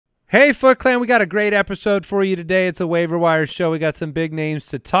Hey, Foot Clan, we got a great episode for you today. It's a Waiver Wire show. We got some big names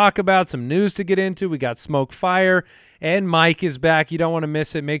to talk about, some news to get into. We got Smoke Fire, and Mike is back. You don't want to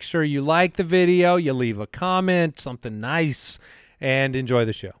miss it. Make sure you like the video, you leave a comment, something nice, and enjoy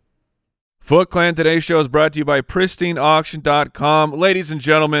the show. Foot Clan, today's show is brought to you by PristineAuction.com. Ladies and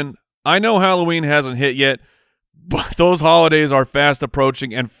gentlemen, I know Halloween hasn't hit yet, but those holidays are fast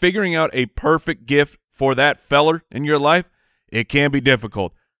approaching, and figuring out a perfect gift for that feller in your life, it can be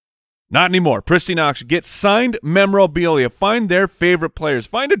difficult. Not anymore. Pristine Auction. Get signed memorabilia. Find their favorite players.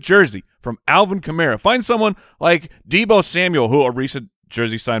 Find a jersey from Alvin Kamara. Find someone like Deebo Samuel, who a recent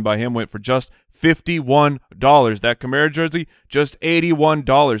jersey signed by him went for just $51. That Kamara jersey, just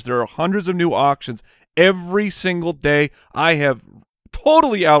 $81. There are hundreds of new auctions every single day. I have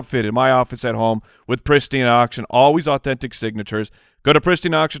totally outfitted my office at home with Pristine Auction. Always authentic signatures. Go to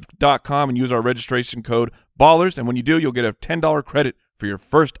PristineAuction.com and use our registration code BALLERS, and when you do, you'll get a $10 credit for your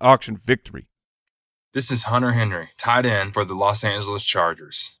first auction victory. This is Hunter Henry, tight end for the Los Angeles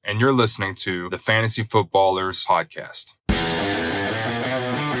Chargers, and you're listening to the Fantasy Footballers Podcast.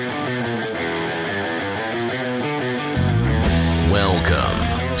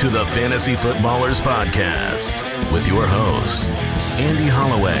 Welcome to the Fantasy Footballers Podcast with your hosts, Andy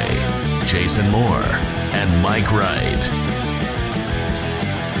Holloway, Jason Moore, and Mike Wright.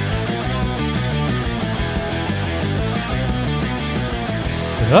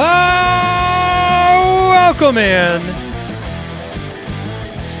 Oh, welcome in.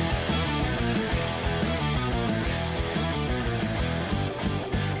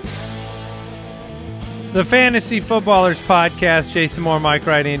 The Fantasy Footballers Podcast. Jason Moore, Mike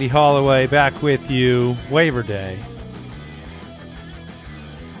Wright, Andy Holloway, back with you. Waiver Day.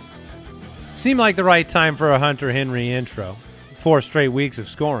 Seemed like the right time for a Hunter Henry intro. 4 straight weeks of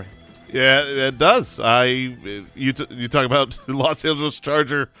scoring. Yeah, it does. You talk about Los Angeles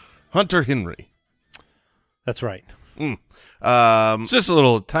Charger Hunter Henry. That's right. It's just a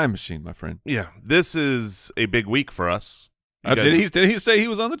little time machine, my friend. Yeah, this is a big week for us. Did he say he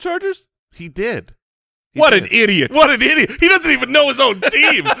was on the Chargers? He did. What an idiot. What an idiot. He doesn't even know his own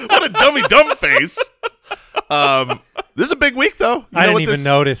team. What a dummy dumb face. This is a big week, though. I didn't even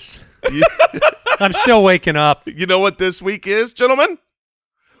notice. I'm still waking up. You know what this week is, gentlemen?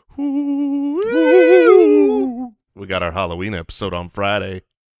 We got our Halloween episode on Friday.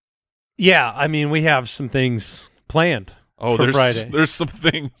 Yeah, I mean, we have some things planned for Friday. There's some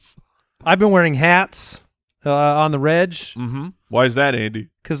things. I've been wearing hats on the reg. Mm-hmm. Why is that, Andy?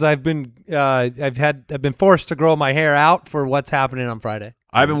 Because I've been forced to grow my hair out for what's happening on Friday.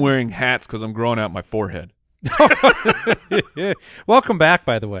 I've been wearing hats because I'm growing out my forehead. Welcome back,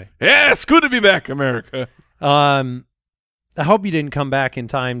 by the way. Yeah, it's good to be back, America. I hope you didn't come back in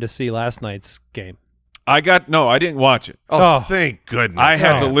time to see last night's game. I didn't watch it. Oh, thank goodness. I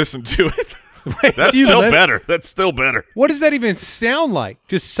had to listen to it. Wait, That's still better. That's still better. What does that even sound like?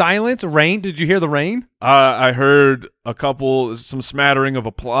 Just silence? Rain? Did you hear the rain? I heard some smattering of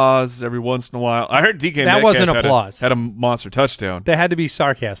applause every once in a while. I heard DK That Metcalf wasn't applause. had a monster touchdown. That had to be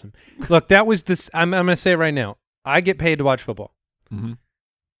sarcasm. Look, that was this. I'm going to say it right now. I get paid to watch football. Mm-hmm.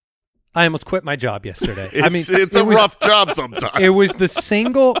 I almost quit my job yesterday. It's a rough job sometimes. It was the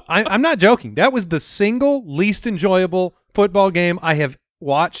single – I'm not joking. That was the single least enjoyable football game I have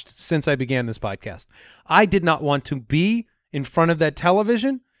watched since I began this podcast. I did not want to be in front of that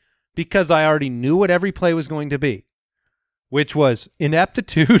television because I already knew what every play was going to be, which was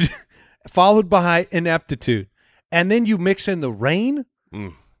ineptitude followed by ineptitude. And then you mix in the rain.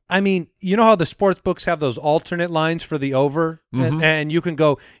 I mean, you know how the sports books have those alternate lines for the over, and you can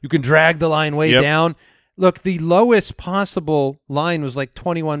drag the line way down. Look, the lowest possible line was like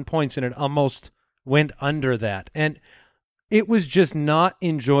 21 points, and it almost went under that. And it was just not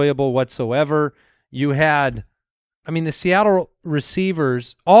enjoyable whatsoever. You had, I mean, the Seattle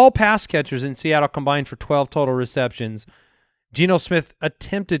receivers, all pass catchers in Seattle combined for 12 total receptions. Geno Smith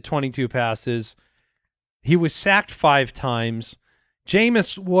attempted 22 passes. He was sacked 5 times.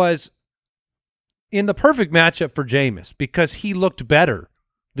 Jameis was in the perfect matchup for Jameis because he looked better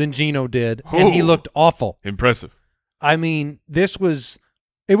than Geno did, and he looked awful. Impressive. I mean, it was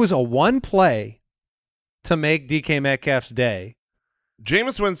a one play to make DK Metcalf's day.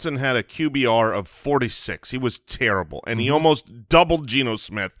 Jameis Winston had a QBR of 46. He was terrible, and he almost doubled Geno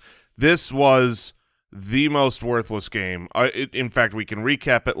Smith. This was the most worthless game. In fact, we can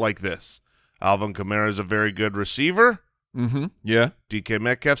recap it like this. Alvin Kamara is a very good receiver. Mm-hmm. Yeah. DK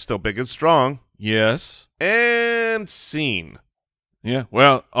Metcalf still big and strong. Yes. And scene. Yeah.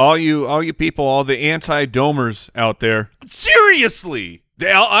 Well, all you people, all the anti-domers out there. Seriously.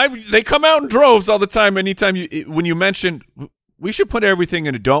 They come out in droves all the time. Anytime when you mention we should put everything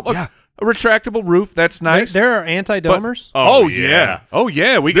in a dome. Look, Yeah. a retractable roof, that's nice. There are anti-domers? Oh yeah. Oh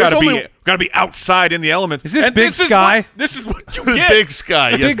yeah. We There's gotta be outside in the elements. Is this And Big Sky? This is what you get. Big Sky.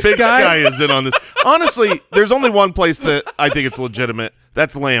 Yes, Big Big Sky? Sky is in on this. Honestly, there's only one place that I think it's legitimate.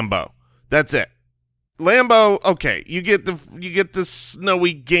 That's Lambeau. That's it. Lambeau, okay, you get the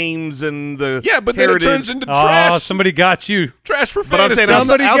snowy games and the But then it heritage. turns into Oh, trash. somebody got you. Trash for But I'm fantasy. saying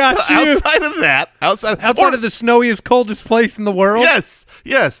Somebody got you. outside of that, outside Outside of the snowiest, coldest place in the world?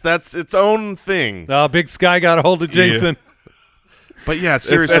 yes, that's its own thing. Oh, Big Sky got a hold of Jason. But yeah,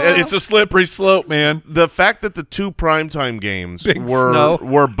 seriously, It's a slippery slope, man. the fact that the two primetime games Big snow.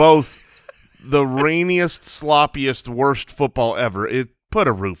 were both the rainiest, sloppiest, worst football ever. It put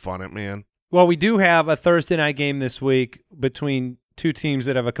a roof on it, man. Well, we do have a Thursday night game this week between two teams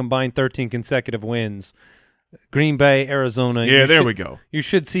that have a combined 13 consecutive wins. Green Bay, Arizona. Yeah, there we go. You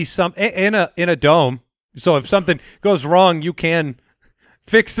should see some in a dome. So if something goes wrong, you can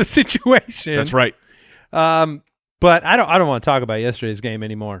fix the situation. That's right. But I don't want to talk about yesterday's game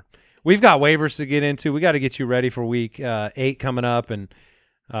anymore. We've got waivers to get into. We got to get you ready for week 8 coming up, and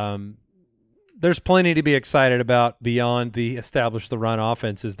there's plenty to be excited about beyond the establish the run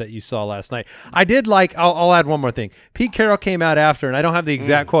offenses that you saw last night. I did like. I'll add one more thing. Pete Carroll came out after, and I don't have the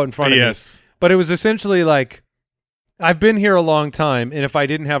exact quote in front of me. But it was essentially like, I've been here a long time, and if I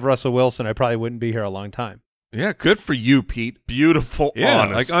didn't have Russell Wilson, I probably wouldn't be here a long time. Yeah, good for you, Pete. Beautiful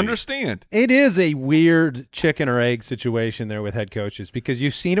honesty. Like understand. It is a weird chicken or egg situation there with head coaches because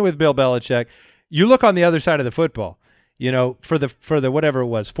you've seen it with Bill Belichick. You look on the other side of the football. You know, for the whatever it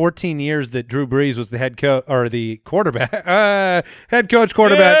was, 14 years that Drew Brees was the head coach or the quarterback, head coach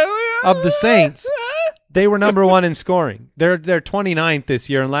quarterback of the Saints, they were #1 in scoring. They're 29th this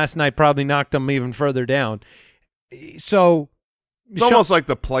year, and last night probably knocked them even further down. So it's almost like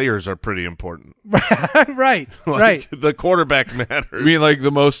the players are pretty important. right. The quarterback matters. You mean like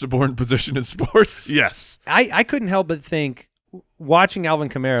the most important position in sports? Yes. I couldn't help but think, watching Alvin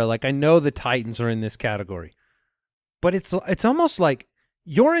Kamara, like I know the Titans are in this category. But it's almost like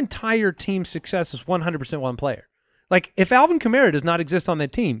your entire team's success is 100% one player. Like, if Alvin Kamara does not exist on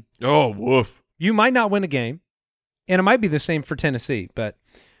that team, Oh, woof. you might not win a game, and it might be the same for Tennessee. But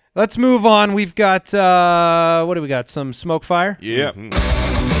let's move on. We've got, what do we got, some smoke fire? Yeah.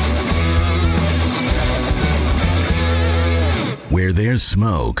 Where there's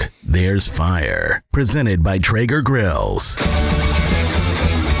smoke, there's fire. Presented by Traeger Grills.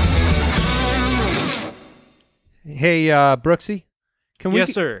 Hey, Brooksy,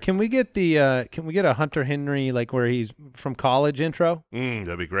 Sir. Can we get a Hunter Henry, like where he's from college intro?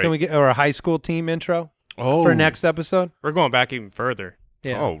 That'd be great. Can we get, or a high school team intro Oh. for next episode? We're going back even further.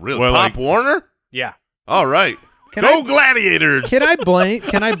 Yeah. Oh, really? Well, Pop like- Warner? Yeah. All right. Can Go I- Gladiators! Can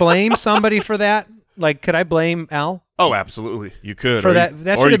I blame somebody for that? Like, could I blame Al Oh, absolutely. You could. for or that? you-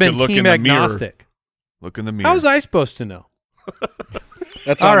 That or should you have been could look team in the mirror. agnostic. Look in the mirror. How was I supposed to know?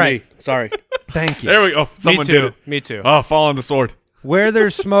 That's All on right. me. Sorry. Thank you. There we go. Someone Me too. did it. Me too. Oh, fall on the sword. Where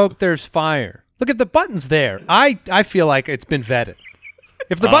there's smoke, there's fire. Look at the buttons there. I feel like it's been vetted.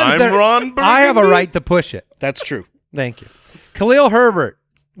 If the button's I'm there, Ron I have a Burgundy. right to push it. That's true. Thank you. Khalil Herbert.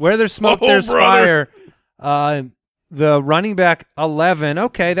 Where there's smoke, Oh, there's brother. fire. The running back 11.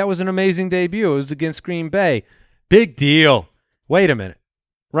 Okay, that was an amazing debut. It was against Green Bay. Big deal. Wait a minute.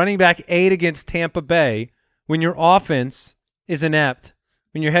 Running back 8 against Tampa Bay when your offense is inept,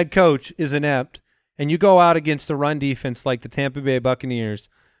 when your head coach is inept, and you go out against a run defense like the Tampa Bay Buccaneers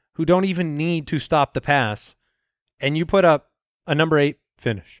who don't even need to stop the pass, and you put up a #8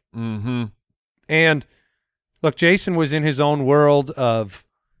 finish. Mm-hmm. And look, Jason was in his own world of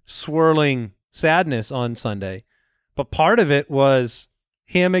swirling sadness on Sunday, but part of it was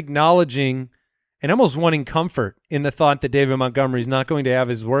him acknowledging and almost wanting comfort in the thought that David Montgomery is not going to have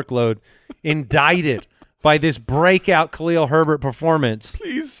his workload indicted by this breakout Khalil Herbert performance.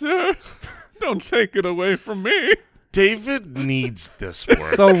 Please, sir, don't take it away from me. David needs this work.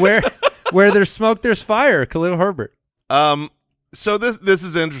 So where there's smoke, there's fire. Khalil Herbert. So this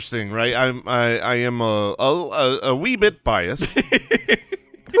is interesting, right? I am a wee bit biased.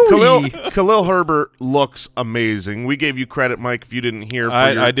 Khalil Herbert looks amazing. We gave you credit, Mike, if you didn't hear.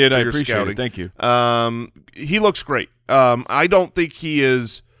 I did. for I your appreciate scouting. it. Thank you. He looks great. I don't think he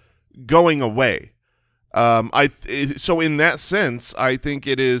is going away. So in that sense, I think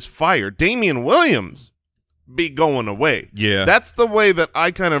it is fire. Damian Williams be going away. Yeah. That's the way that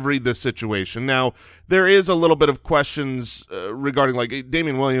I kind of read this situation. Now, there is a little bit of questions regarding, like,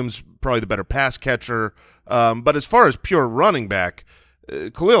 Damian Williams, probably the better pass catcher. But as far as pure running back,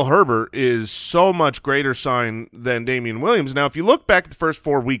 Khalil Herbert is so much greater sign than Damian Williams. Now, if you look back at the first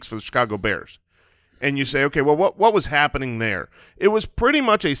 4 weeks for the Chicago Bears, and you say, okay, well, what was happening there? It was pretty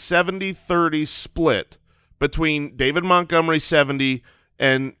much a 70-30 split between David Montgomery 70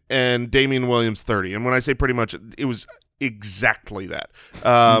 and Damian Williams 30. And when I say pretty much, it was exactly that.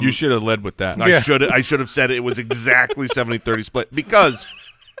 You should have led with that. I should have said it was exactly 70-30 split because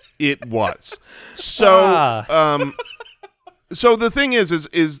it was. So so the thing is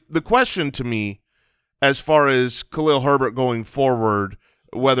the question to me as far as Khalil Herbert going forward,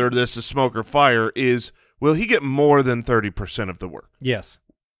 whether this is smoke or fire, is will he get more than 30% of the work? Yes.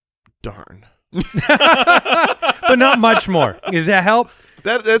 Darn. But not much more. Does that help?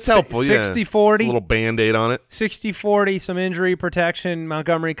 That's helpful, 60-40. A little Band-Aid on it. 60-40, some injury protection.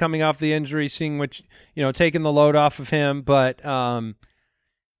 Montgomery coming off the injury, seeing which, taking the load off of him. But,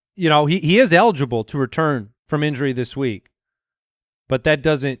 he is eligible to return from injury this week. But that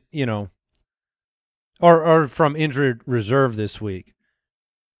doesn't, or from injury reserve this week.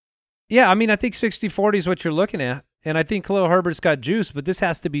 Yeah, I mean, I think 60-40 is what you're looking at. And I think Khalil Herbert's got juice, but this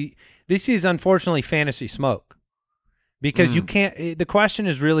is unfortunately fantasy smoke. Because you can't – the question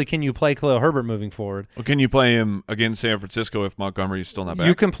is really, can you play Khalil Herbert moving forward? Well, can you play him against San Francisco if Montgomery is still not back?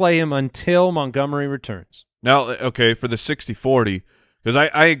 You can play him until Montgomery returns. Now, okay, for the 60-40, because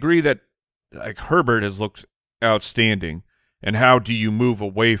I agree that Herbert has looked outstanding. And how do you move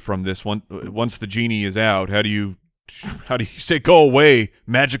away from this one once the genie is out? How do you say go away,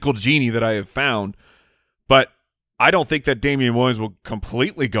 magical genie that I have found? But I don't think that Damian Williams will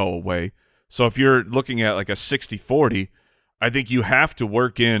completely go away. So if you're looking at like a 60-40, I think you have to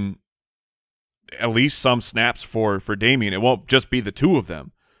work in at least some snaps for Damian. It won't just be the two of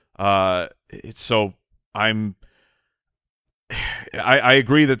them. So I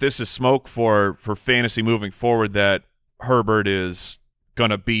agree that this is smoke for fantasy moving forward, that Herbert is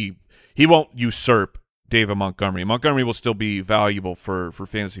going to be – he won't usurp David Montgomery. Montgomery will still be valuable for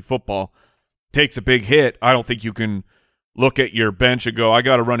fantasy football. Takes a big hit. I don't think you can look at your bench and go, I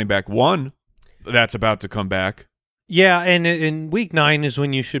got a running back one that's about to come back. Yeah, and in week 9 is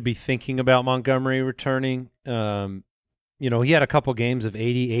when you should be thinking about Montgomery returning. He had a couple games of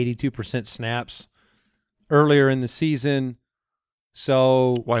 80, 82% snaps earlier in the season.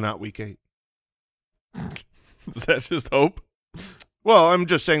 So why not week 8? Is that just hope? Well, I'm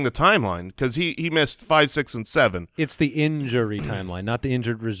just saying the timeline because he missed 5, 6, and 7. It's the injury timeline, not the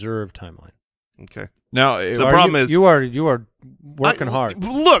injured reserve timeline. Okay. Now the problem is you are working hard.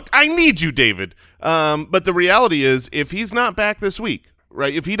 Look, I need you, David. But the reality is, if he's not back this week,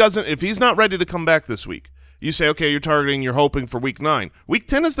 right? If he's not ready to come back this week, you say, okay, you're hoping for week 9. Week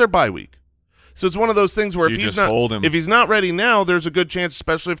 10 is their bye week. So it's one of those things where if he's not ready now, there's a good chance,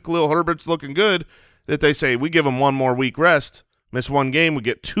 especially if Khalil Herbert's looking good, that they say we give him 1 more week rest, miss 1 game, we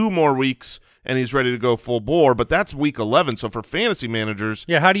get 2 more weeks, and he's ready to go full bore. But that's week 11. So for fantasy managers,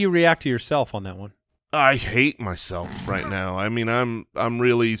 yeah, how do you react to yourself on that one? I hate myself right now. I mean, I'm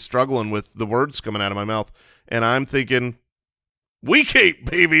really struggling with the words coming out of my mouth, and I'm thinking, week 8,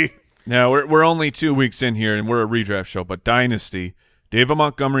 baby. Now we're only 2 weeks in here, and we're a redraft show. But Dynasty, David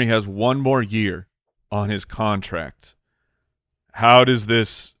Montgomery has 1 more year on his contract. How does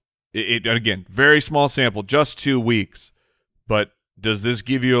this? Again, very small sample, just 2 weeks, but does this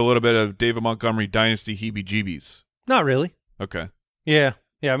give you a little bit of David Montgomery Dynasty heebie-jeebies? Not really. Okay. Yeah.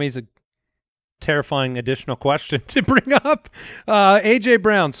 I mean, it's a terrifying additional question to bring up. A.J.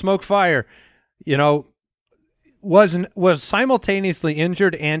 Brown, smoke fire, was simultaneously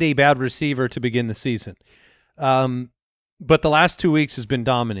injured and a bad receiver to begin the season. But the last 2 weeks has been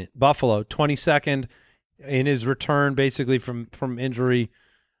dominant. Buffalo, 22nd in his return basically from injury,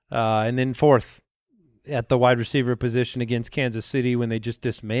 and then 4th at the wide receiver position against Kansas City when they just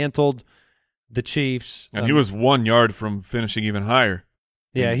dismantled the Chiefs. And he was 1 yard from finishing even higher.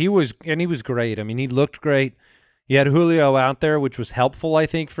 Yeah, he was great. I mean, he looked great. He had Julio out there, which was helpful, I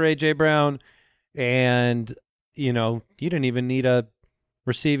think, for A.J. Brown. And, you didn't even need a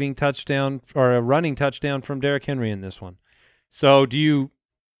receiving touchdown or a running touchdown from Derrick Henry in this one. So do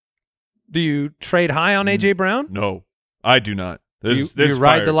you trade high on A.J. Brown? No, I do not. This you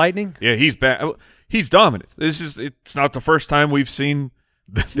ride the lightning? Yeah, he's back. He's dominant. It's not the first time we've seen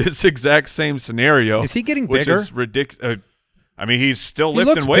this exact same scenario. Is he getting which bigger? Is ridiculous. I mean, he's still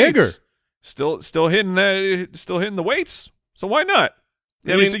lifting weights. Bigger. Still hitting the weights. So why not?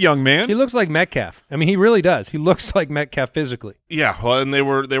 Yeah, he's a young man. He looks like Metcalf. I mean, he really does. He looks like Metcalf physically. Yeah, well, and they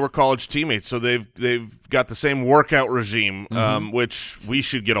were college teammates, so they've got the same workout regime, which we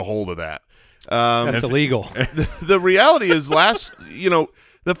should get a hold of that. That's illegal. The reality is,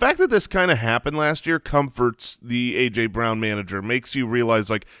 the fact that this kind of happened last year comforts the A.J. Brown manager, makes you realize,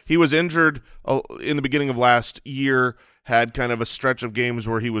 like, he was injured in the beginning of last year, had kind of a stretch of games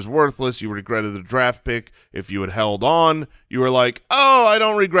where he was worthless. You regretted the draft pick. If you had held on, you were like, oh, I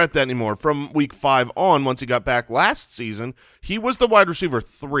don't regret that anymore. From week 5 on, once he got back last season, he was the wide receiver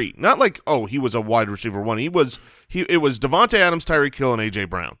 3. Not like, oh, he was a wide receiver 1. It was Davante Adams, Tyreek Hill, and A.J.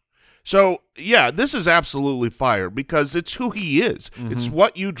 Brown. So, yeah, this is absolutely fire because it's who he is. It's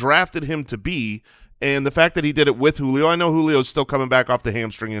what you drafted him to be. And the fact that he did it with Julio, I know Julio's still coming back off the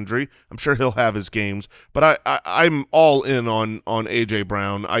hamstring injury. I'm sure he'll have his games, but I'm all in on A.J.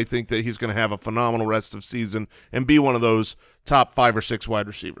 Brown. I think that he's going to have a phenomenal rest of season and be one of those top 5 or 6 wide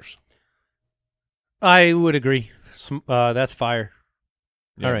receivers. I would agree. That's fire.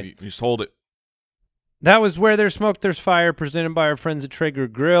 Yeah, all right. You just hold it. That was Where There's Smoke, There's Fire, presented by our friends at Traeger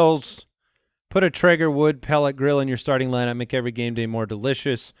Grills. Put a Traeger wood pellet grill in your starting lineup. Make every game day more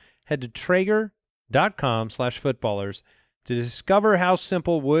delicious. Head to Traeger.com/footballers to discover how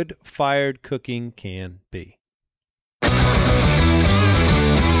simple wood-fired cooking can be.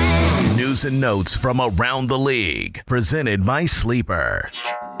 News and notes from around the league, presented by Sleeper.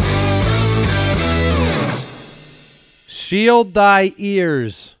 Shield thy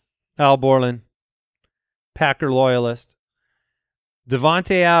ears, Al Borland, Packer loyalist.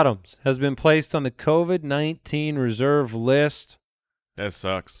 Davante Adams has been placed on the COVID-19 reserve list. That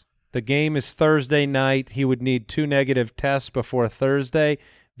sucks. The game is Thursday night. He would need 2 negative tests before Thursday.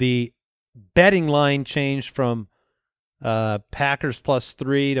 The betting line changed from Packers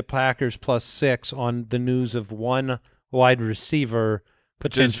 +3 to Packers +6 on the news of one wide receiver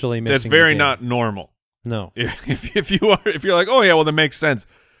potentially missing. That's very not normal. No. If you're like, oh yeah, well that makes sense.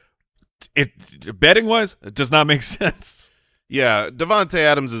 Betting wise, it does not make sense. Yeah, Davante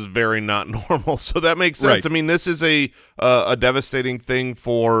Adams is very not normal, so that makes sense. Right. I mean, this is a devastating thing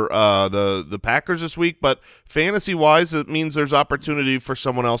for the Packers this week, but fantasy-wise, it means there's opportunity for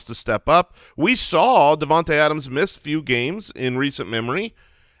someone else to step up. We saw Davante Adams miss few games in recent memory,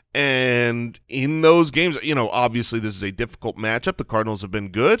 and in those games, you know, obviously this is a difficult matchup. The Cardinals have been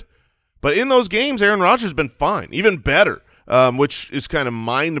good, but in those games, Aaron Rodgers has been fine, even better, which is kind of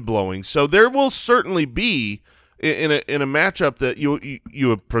mind-blowing. So there will certainly be in a matchup that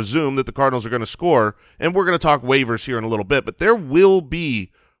you presume that the Cardinals are going to score, and we're going to talk waivers here in a little bit, but there will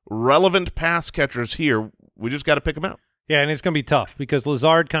be relevant pass catchers here. We just got to pick them out. Yeah, and it's going to be tough because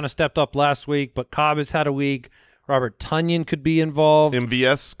Lazard kind of stepped up last week, but Cobb has had a week. Robert Tonyan could be involved.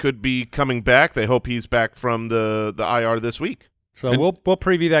 MVS could be coming back. They hope he's back from the IR this week. So we'll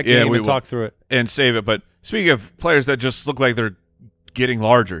preview that game and talk through it. And save it. But speaking of players that just look like they're getting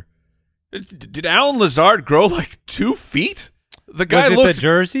larger, did Alan Lazard grow like 2 feet? The guy Was it looked, the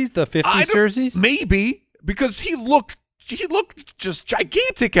jerseys, the 50s jerseys? Maybe, because he looked just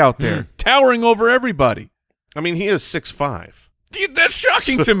gigantic out there, towering over everybody. I mean, he is 6'5". That's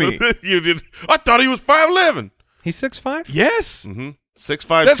shocking to me. I thought he was 5'11". He's 6'5"? Yes.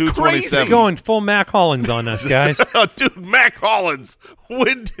 6'5", That's 227. crazy. Going full Mac Hollins on us, guys. Dude, Mac Hollins.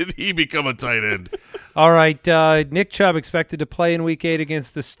 When did he become a tight end? All right, Nick Chubb expected to play in Week 8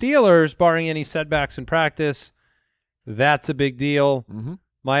 against the Steelers, barring any setbacks in practice. That's a big deal.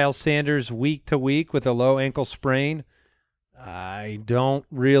 Miles Sanders week to week with a low ankle sprain. I don't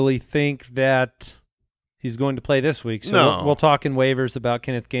really think that he's going to play this week. So No. we'll talk in waivers about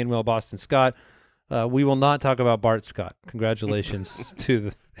Kenneth Gainwell, Boston Scott. We will not talk about Bart Scott. Congratulations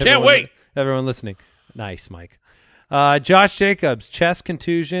to everyone listening. Nice, Mike. Josh Jacobs, chest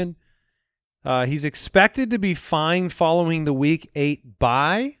contusion. He's expected to be fine following the Week 8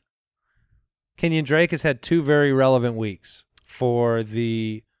 bye. Kenyon Drake has had 2 very relevant weeks for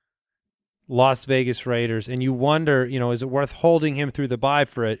the Las Vegas Raiders, and you wonder, is it worth holding him through the bye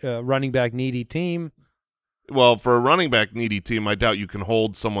for a running back needy team? Well, for a running back needy team, I doubt you can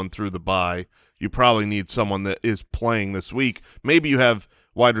hold someone through the bye. You probably need someone that is playing this week. Maybe you have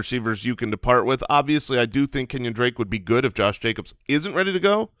wide receivers you can depart with. Obviously, I do think Kenyon Drake would be good if Josh Jacobs isn't ready to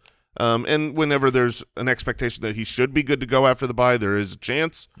go. And whenever there's an expectation that he should be good to go after the bye, there is a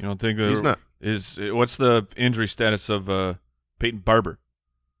chance. You don't think he's not? What's the injury status of Peyton Barber?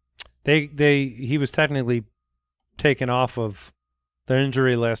 He was technically taken off of their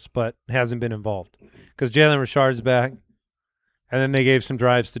injury list, but hasn't been involved because Jalen Richard's back, and then they gave some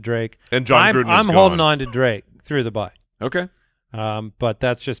drives to Drake. And John Gruden I'm holding on to Drake through the bye. Okay, but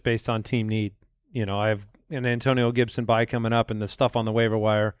that's just based on team need. I have an Antonio Gibson bye coming up, and the stuff on the waiver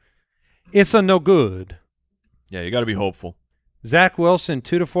wire. It's a no good. Yeah, you got to be hopeful. Zach Wilson,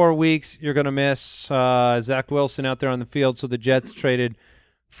 2 to 4 weeks. You're going to miss Zach Wilson out there on the field, so the Jets traded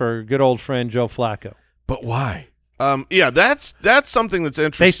for good old friend Joe Flacco. But why? Yeah, that's something that's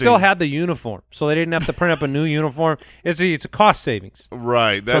interesting. They still had the uniform, so they didn't have to print up a new uniform. It's a cost savings,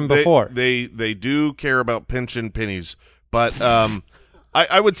 right? From before. They do care about pinching pennies, but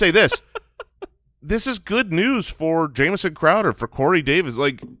I would say this: this is good news for Jamison Crowder, for Corey Davis.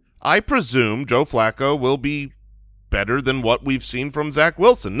 Like, I presume Joe Flacco will be better than what we've seen from Zach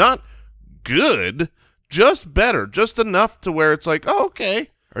Wilson. Not good, just better, just enough to where it's like, oh, okay.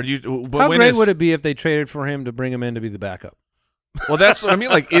 Or do you? How great would it be if they traded for him to bring him in to be the backup? Well, that's what I mean.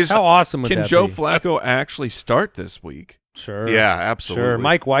 Like, how awesome would that can be? Joe Flacco actually start this week? Sure. Yeah, absolutely. Sure.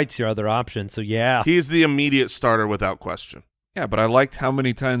 Mike White's your other option, so yeah. He's the immediate starter without question. Yeah, but I liked how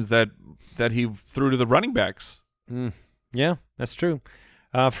many times that he threw to the running backs. Yeah, that's true.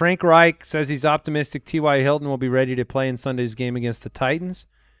 Frank Reich says he's optimistic T.Y. Hilton will be ready to play in Sunday's game against the Titans.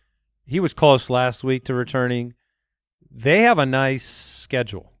 He was close last week to returning. They have a nice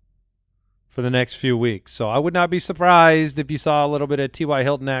schedule for the next few weeks, so I would not be surprised if you saw a little bit of T.Y.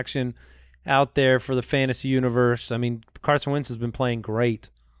 Hilton action out there for the fantasy universe. I mean, Carson Wentz has been playing great.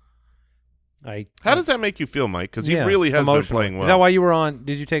 How does that make you feel, Mike? Because he really has been playing well. Is that why you were on?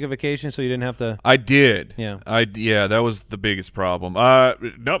 Did you take a vacation so you didn't have to? I did. Yeah. Yeah, that was the biggest problem.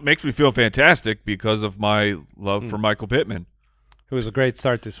 No, it makes me feel fantastic because of my love for Michael Pittman. It was a great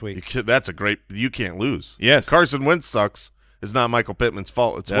start this week. That's a great. You can't lose. Yes. Carson Wentz sucks. It's not Michael Pittman's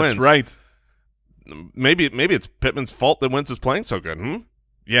fault. It's Wentz. That's right. Maybe it's Pittman's fault that Wentz is playing so good.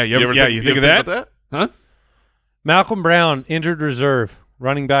 Yeah. You ever think of that? About that? Huh? Malcolm Brown, injured reserve,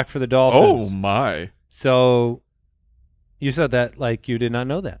 running back for the Dolphins. Oh my. So you said that like you did not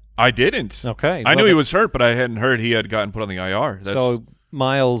know that. I didn't. Okay. I knew he was hurt, but I hadn't heard he had gotten put on the IR. So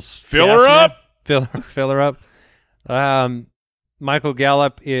Miles, fill her up. Fill her up. Michael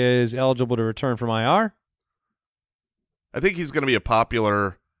Gallup is eligible to return from IR. I think he's going to be a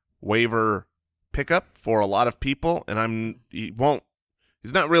popular waiver pickup for a lot of people, and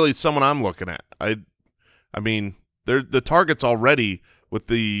he's not really someone I'm looking at. I mean, the targets already with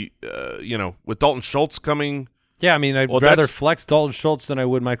the with Dalton Schultz coming. Yeah, I mean, I'd rather flex Dalton Schultz than I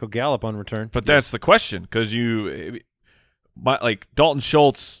would Michael Gallup on return. But that's the question, because like Dalton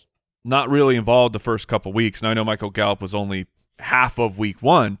Schultz not really involved the first couple weeks, and I know Michael Gallup was only half of week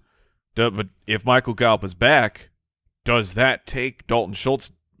 1. But if Michael Gallup is back, does that take Dalton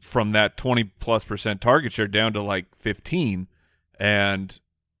Schultz from that 20+% target share down to like 15 and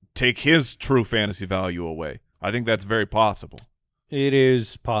take his true fantasy value away? I think that's very possible. It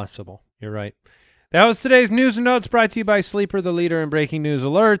is possible. You're right. That was today's news and notes, brought to you by Sleeper, the leader in breaking news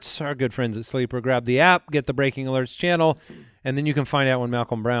alerts. Our good friends at Sleeper. Grab the app, get the breaking alerts channel, and then you can find out when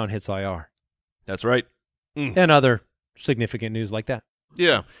Malcolm Brown hits IR. That's right. And other significant news like that.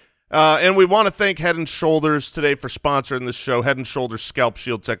 Yeah. And we want to thank Head & Shoulders today for sponsoring this show. Head & Shoulders Scalp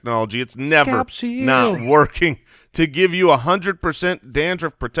Shield technology. It's never not working to give you 100%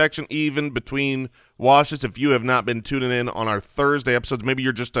 dandruff protection even between washes. If you have not been tuning in on our Thursday episodes, maybe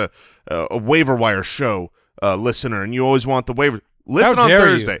you're just a Waiver Wire show listener and you always want the waiver. Listen on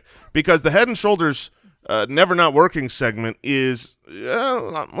Thursday because the Head & Shoulders Never Not Working segment is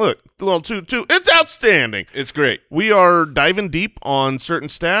look, a little too it's outstanding. It's great. We are diving deep on certain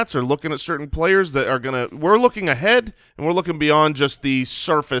stats or looking at certain players that are we're looking ahead and we're looking beyond just the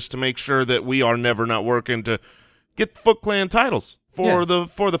surface to make sure that we are never not working to get Foot Clan titles for the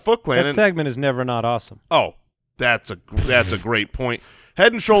Foot Clan. That segment is never not awesome. Oh, that's a great point.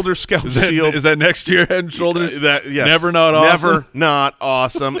 Head & Shoulders Scalp Shield. Is that next year, Head & Shoulders? Yes. Never not awesome? Never not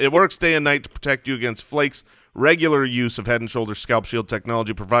awesome. It works day and night to protect you against flakes. Regular use of Head & Shoulders Scalp Shield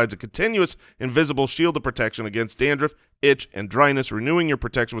technology provides a continuous, invisible shield of protection against dandruff, itch, and dryness, renewing your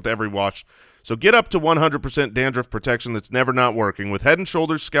protection with every wash. So get up to 100% dandruff protection that's never not working with Head &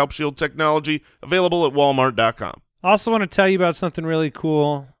 Shoulders Scalp Shield technology, available at Walmart.com. Also want to tell you about something really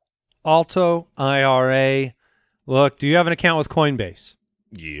cool. Alto IRA. Look, do you have an account with Coinbase?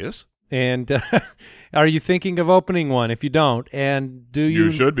 Yes. And are you thinking of opening one? If you don't, and you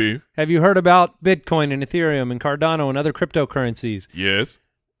should be. Have you heard about Bitcoin and Ethereum and Cardano and other cryptocurrencies? Yes.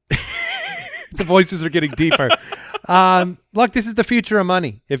 The voices are getting deeper. Look, this is the future of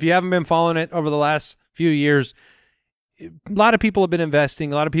money. If you haven't been following it over the last few years, a lot of people have been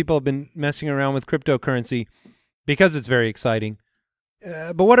investing. A lot of people have been messing around with cryptocurrency because it's very exciting.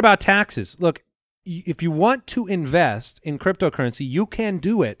 But what about taxes? Look, if you want to invest in cryptocurrency, you can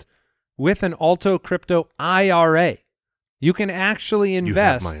do it with an Alto Crypto IRA. You can actually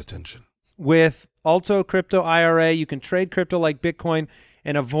invest. You have my attention. With Alto Crypto IRA, you can trade crypto like Bitcoin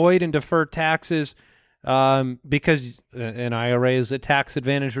and avoid and defer taxes because an IRA is a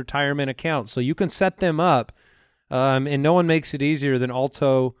tax-advantaged retirement account. So you can set them up, and no one makes it easier than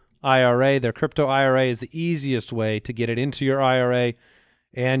Alto IRA. Their crypto IRA is the easiest way to get it into your IRA,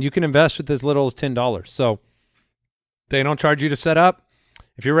 and you can invest with as little as $10. So they don't charge you to set up.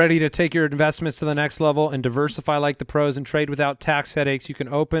 If you're ready to take your investments to the next level and diversify like the pros and trade without tax headaches, you can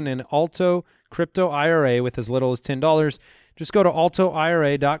open an Alto crypto IRA with as little as $10. Just go to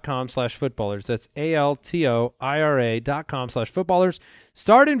altoira.com/footballers. That's ALTOIRA.com/footballers.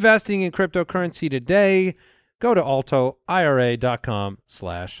 Start investing in cryptocurrency today. Go to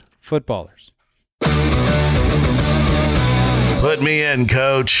altoira.com/footballers. Put me in,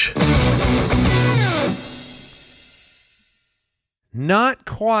 coach. Not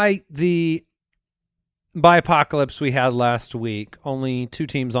quite the bye-apocalypse we had last week. Only 2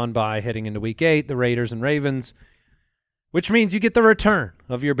 teams on bye heading into Week 8, the Raiders and Ravens, which means you get the return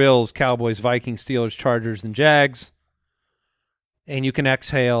of your Bills, Cowboys, Vikings, Steelers, Chargers, and Jags, and you can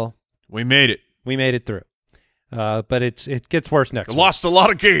exhale. We made it. We made it through. But it gets worse next week. Lost a lot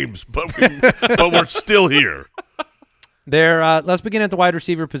of games, but we're still here. Let's begin at the wide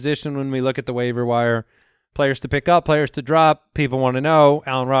receiver position when we look at the waiver wire. Players to pick up, players to drop. People want to know.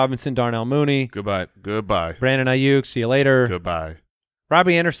 Allen Robinson, Darnell Mooney. Goodbye. Goodbye. Brandon Ayuk, see you later. Goodbye.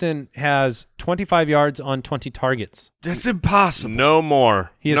 Robbie Anderson has 25 yards on 20 targets. That's impossible. No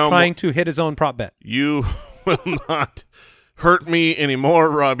more. He is trying to hit his own prop bet. You will not hurt me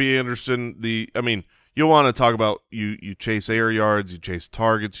anymore, Robbie Anderson. You'll want to talk about you chase air yards, you chase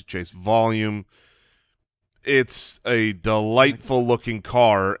targets, you chase volume. It's a delightful looking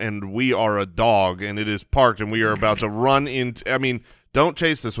car, and we are a dog, and it is parked, and we are about to run into. Don't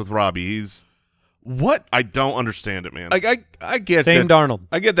chase this with Robbie. I don't understand it, man. I get Same that, Darnold.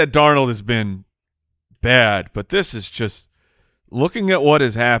 I get that Darnold has been bad, but this is just looking at what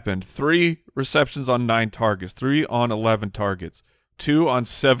has happened. 3 receptions on 9 targets, 3 on 11 targets, 2 on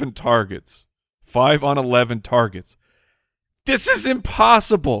 7 targets, 5 on 11 targets. This is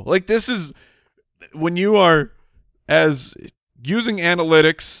impossible. This is when you are as using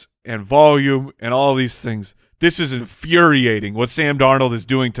analytics and volume and all these things. This is infuriating what Sam Darnold is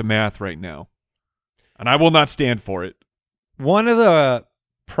doing to math right now. And I will not stand for it. One of the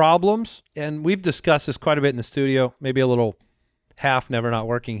problems, and we've discussed this quite a bit in the studio, maybe a little half never not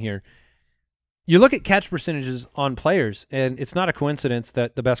working here. You look at catch percentages on players, and it's not a coincidence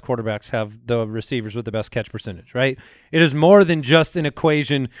that the best quarterbacks have the receivers with the best catch percentage, right? It is more than just an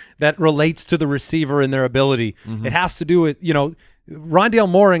equation that relates to the receiver and their ability. Mm-hmm. It has to do with, Rondale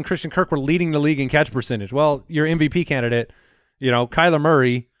Moore and Christian Kirk were leading the league in catch percentage. Well, your MVP candidate, Kyler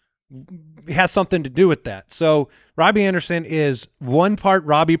Murray, has something to do with that. So Robbie Anderson is 1 part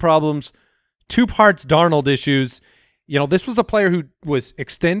Robbie problems, 2 parts Darnold issues. This was a player who was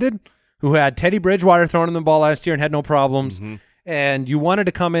extended, who had Teddy Bridgewater throwing him the ball last year and had no problems. Mm-hmm. And you wanted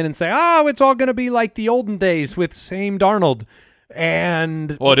to come in and say, it's all going to be like the olden days with Sam Darnold.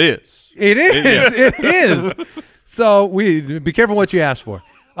 And well, it is. It is. It is. So be careful what you ask for.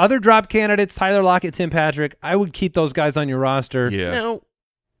 Other drop candidates, Tyler Lockett, Tim Patrick, I would keep those guys on your roster. Yeah. Now,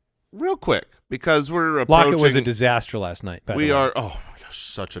 real quick, because we're approaching. Lockett was a disaster last night. Oh my gosh,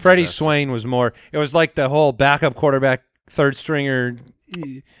 such a Freddie disaster. Swain was more. It was like the whole backup quarterback, third stringer.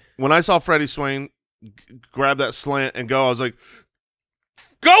 When I saw Freddie Swain grab that slant and go, I was like,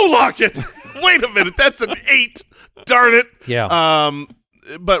 go Lockett! Wait a minute, that's an 8. Darn it. Yeah.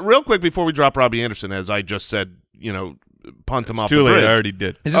 But real quick before we drop Robbie Anderson, as I just said, punt him off the too late. bridge. I already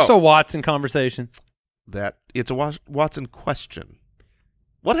did. Is this a Watson conversation? It's a Watson question.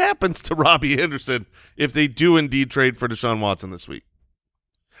 What happens to Robbie Anderson if they do indeed trade for Deshaun Watson this week?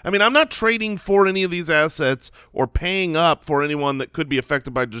 I'm not trading for any of these assets or paying up for anyone that could be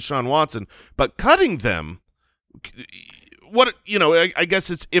affected by Deshaun Watson, but cutting them, I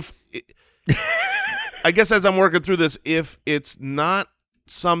guess I guess as I'm working through this, if it's not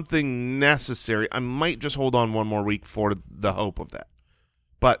something necessary, I might just hold on 1 more week for the hope of that.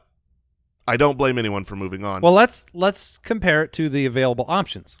 But I don't blame anyone for moving on. Well, let's compare it to the available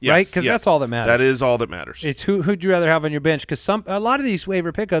options, right? Because that's all that matters. That is all that matters. It's who'd you rather have on your bench? Because a lot of these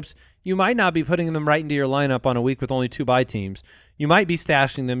waiver pickups, you might not be putting them right into your lineup on a week with only 2 bye teams. You might be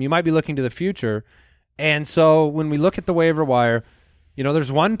stashing them. You might be looking to the future. And so when we look at the waiver wire,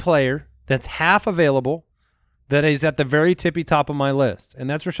 there's 1 player that's half available that is at the very tippy top of my list, and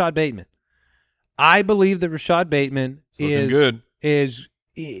that's Rashad Bateman. I believe that Rashad Bateman is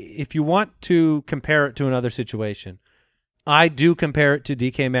if you want to compare it to another situation, I do compare it to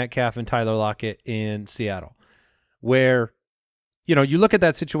DK Metcalf and Tyler Lockett in Seattle, where, you look at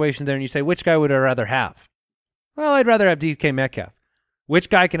that situation there and you say, which guy would I rather have? Well, I'd rather have DK Metcalf. Which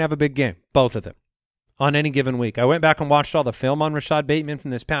guy can have a big game? Both of them on any given week. I went back and watched all the film on Rashad Bateman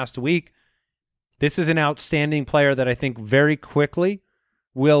from this past week. This is an outstanding player that I think very quickly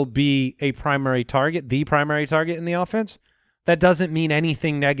will be a primary target, the primary target in the offense, that doesn't mean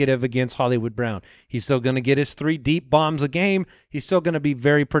anything negative against Hollywood Brown. He's still going to get his 3 deep bombs a game. He's still going to be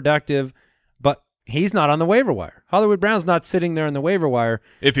very productive, but he's not on the waiver wire. Hollywood Brown's not sitting there in the waiver wire.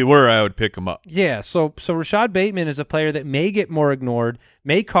 If he were, I would pick him up. Yeah, so Rashad Bateman is a player that may get more ignored,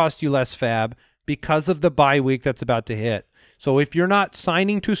 may cost you less fab because of the bye week that's about to hit. So if you're not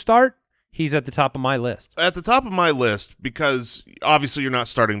signing to start, he's at the top of my list. At the top of my list, because obviously you're not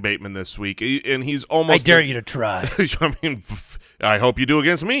starting Bateman this week, and he's almost. I dare you to try. I mean, I hope you do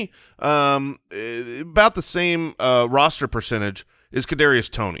against me. About the same roster percentage is Kadarius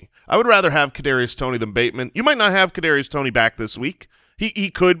Toney. I would rather have Kadarius Toney than Bateman. You might not have Kadarius Toney back this week.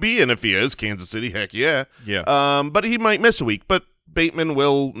 He could be, and if he is, Kansas City, heck yeah. Yeah. But he might miss a week. But Bateman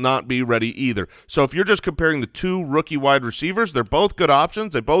will not be ready either. So if you're just comparing the 2 rookie wide receivers, they're both good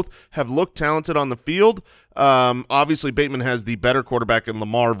options. They both have looked talented on the field. Obviously, Bateman has the better quarterback in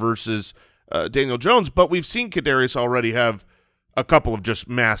Lamar versus Daniel Jones, but we've seen Kadarius already have a couple of just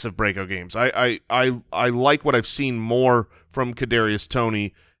massive breakout games. I like what I've seen more from Kadarius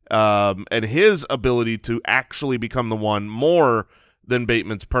Toney and his ability to actually become the one more than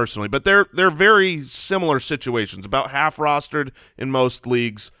Bateman's personally. But they're very similar situations. About half rostered in most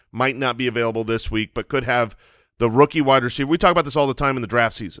leagues, might not be available this week, but could have the rookie wide receiver. We talk about this all the time in the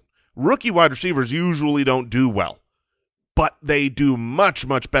draft season. Rookie wide receivers usually don't do well, but they do much,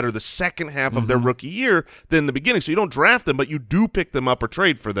 much better the second half of their rookie year than the beginning. So you don't draft them, but you do pick them up or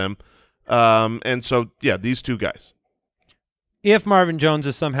trade for them. And so, yeah, these 2 guys. If Marvin Jones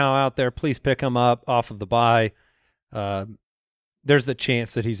is somehow out there, please pick him up off of the bye. There's the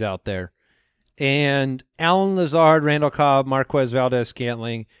chance that he's out there. And Allen Lazard, Randall Cobb, Marquez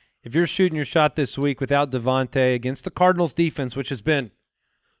Valdez-Scantling, if you're shooting your shot this week without Devontae against the Cardinals defense, which has been,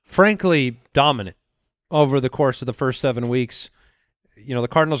 frankly, dominant over the course of the first 7 weeks, you know, the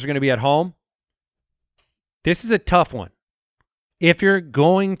Cardinals are going to be at home. This is a tough one. If you're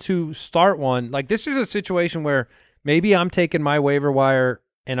going to start one, like this is a situation where maybe I'm taking my waiver wire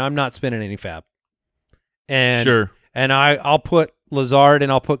and I'm not spending any fab. And Sure. And I'll put Lazard and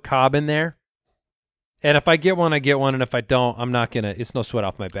I'll put Cobb in there. And if I get one, I get one. And if I don't, I'm not going to – it's no sweat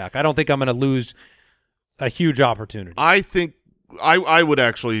off my back. I don't think I'm going to lose a huge opportunity. I think I would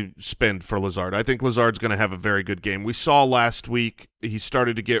actually spend for Lazard. I think Lazard's going to have a very good game. We saw last week he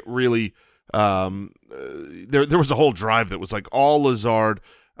started to get really there was a whole drive that was like all Lazard.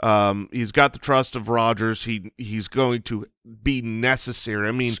 He's got the trust of Rodgers. He's going to be necessary.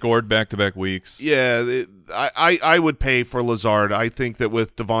 I mean, scored back-to-back weeks. Yeah, I would pay for Lazard. I think that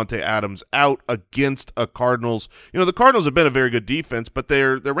with Devontae Adams out against a Cardinals, you know, the Cardinals have been a very good defense, but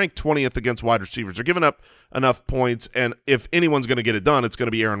they're ranked 20th against wide receivers. They're giving up enough points, and if anyone's going to get it done, it's going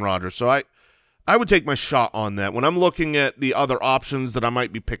to be Aaron Rodgers. So I would take my shot on that. When I'm looking at the other options that I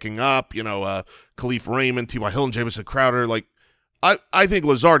might be picking up, you know, Khalif Raymond, T.Y. Hilton, Jamison Crowder, like, I think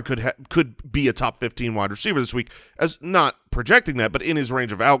Lazard could be a top 15 wide receiver this week, as not projecting that, but in his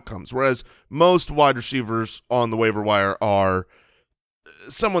range of outcomes. Whereas most wide receivers on the waiver wire are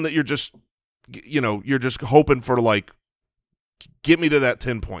someone that you're just, you know, you're just hoping for, like, get me to that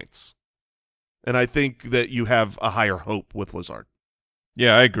 10 points. And I think that you have a higher hope with Lazard.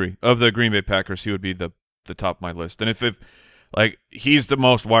 Yeah, I agree. Of the Green Bay Packers, he would be the top of my list. And if like he's the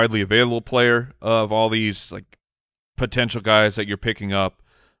most widely available player of all these like potential guys that you're picking up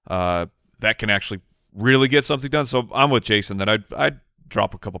that can actually really get something done. So I'm with Jason that I'd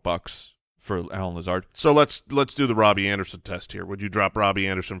drop a couple bucks for Allen Lazard. So let's do the Robbie Anderson test here. Would you drop Robbie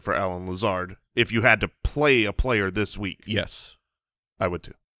Anderson for Allen Lazard if you had to play a player this week? Yes. I would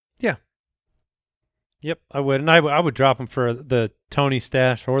too. Yeah. Yep, I would. And I would drop him for the Toney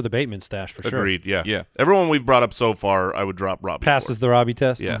stash or the Bateman stash for sure. Agreed, yeah. Yeah. Everyone we've brought up so far, I would drop Robbie Passes for. the Robbie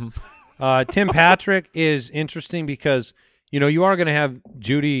test. Yeah. Tim Patrick is interesting because, you know, you are going to have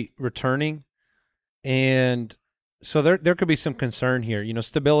Judy returning, and so there could be some concern here. You know,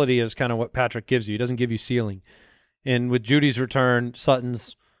 stability is kind of what Patrick gives you. He doesn't give you ceiling. And with Judy's return,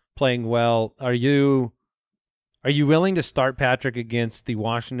 Sutton's playing well. Are you willing to start Patrick against the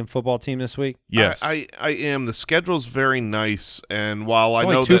Washington football team this week? Yes. I am. The schedule's very nice, and while I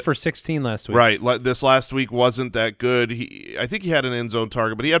Only know 2 that for 16 last week. right, this last week wasn't that good. I think he had an end zone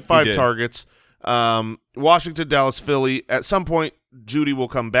target, but he had 5 targets. Washington, Dallas, Philly. At some point, Judy will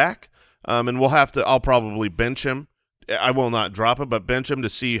come back, and we'll have to. I'll probably bench him. I will not drop him, but bench him to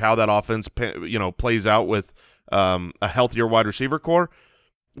see how that offense, you know, plays out with a healthier wide receiver core.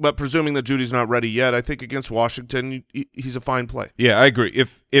 But presuming that Judy's not ready yet, I think against Washington, he's a fine play. Yeah, I agree.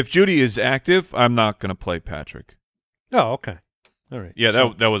 If Judy is active, I'm not going to play Patrick. Oh, okay. All right. Yeah,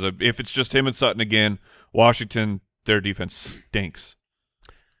 that was if it's just him and Sutton again, Washington, their defense stinks.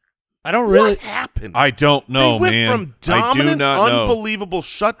 I don't really. What happened? I don't know, they went man. from dominant, I do not know. unbelievable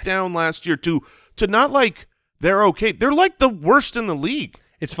shutdown last year to not like they're okay. They're like the worst in the league.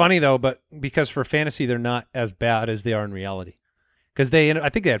 It's funny though, but because for fantasy they're not as bad as they are in reality. Because I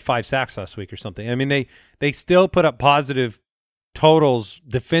think they had 5 sacks last week or something. I mean, they still put up positive totals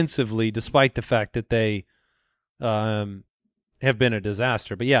defensively, despite the fact that they have been a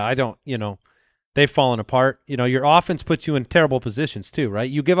disaster. But yeah, I don't. They've fallen apart. Your offense puts you in terrible positions too,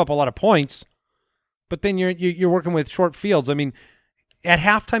 right? You give up a lot of points, but then you're working with short fields. I mean, at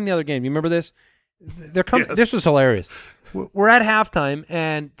halftime the other game, you remember this? Yes. This was hilarious. We're at halftime,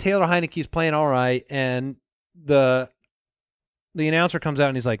 and Taylor Heineke's playing all right, and the announcer comes out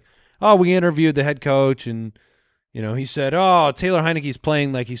and he's like, "Oh, we interviewed the head coach, and he said, oh, Taylor Heineke's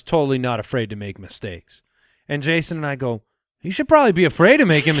playing like he's totally not afraid to make mistakes." And Jason and I go, "You should probably be afraid of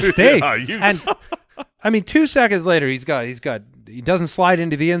making mistakes." And I mean, 2 seconds later, he doesn't slide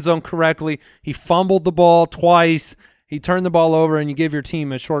into the end zone correctly. He fumbled the ball twice. He turned the ball over, and you give your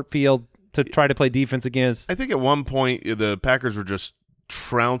team a short field to try to play defense against. I think at one point the Packers were just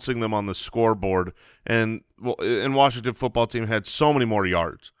trouncing them on the scoreboard, and Washington football team had so many more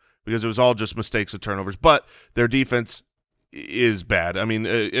yards because it was all just mistakes and turnovers. But their defense is bad. I mean,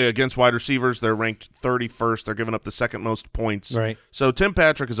 against wide receivers, they're ranked 31st. They're giving up the second most points. Right. So Tim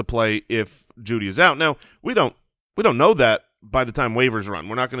Patrick is a play if Judy is out. Now we don't know that by the time waivers run.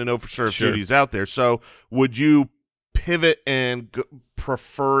 We're not going to know for sure if Judy's out there. So would you pivot and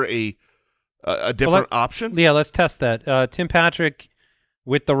prefer a different option? Yeah, let's test that. Tim Patrick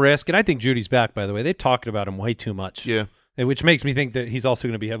with the risk, and I think Judy's back, by the way. They've talked about him way too much. Yeah. Which makes me think that he's also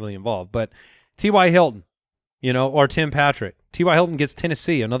going to be heavily involved. But T.Y. Hilton, or Tim Patrick. T.Y. Hilton gets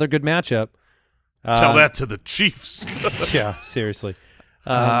Tennessee, another good matchup. Tell that to the Chiefs. Yeah, seriously.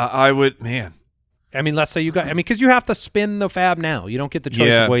 I would, man. I mean, let's say because you have to spin the fab now. You don't get the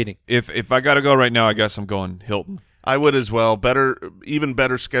choice of waiting. If I got to go right now, I guess I'm going Hilton. I would as well. Even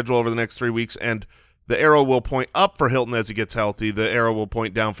better schedule over the next 3 weeks, and the arrow will point up for Hilton as he gets healthy. The arrow will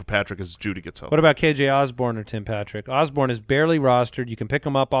point down for Patrick as Judy gets healthy. What about KJ Osborne or Tim Patrick? Osborne is barely rostered. You can pick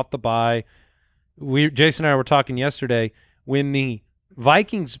him up off the bye. Jason and I were talking yesterday when the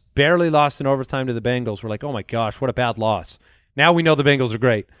Vikings barely lost in overtime to the Bengals. We're like, oh my gosh, what a bad loss. Now we know the Bengals are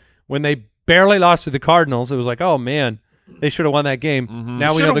great. When they barely lost to the Cardinals, it was like, oh man, they should have won that game.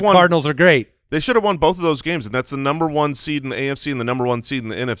 Now we know the Cardinals are great. They should have won both of those games, and that's the #1 seed in the AFC and the #1 seed in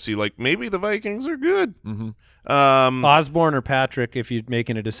the NFC. Like, maybe the Vikings are good. Osborne or Patrick if you're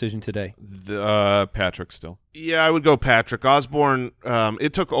making a decision today? Patrick still. Yeah, I would go Patrick. Osborne,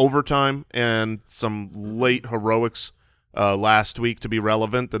 it took overtime and some late heroics last week to be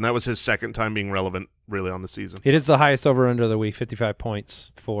relevant, and that was his second time being relevant really on the season. It is the highest over-under of the week, 55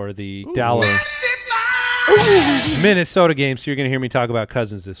 points for the Dallas Minnesota game, so you're going to hear me talk about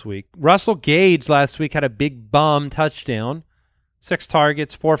Cousins this week. Russell Gage last week had a big bum touchdown. 6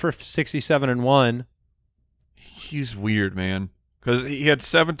 targets, 4 for 67 and 1. He's weird, man, because he had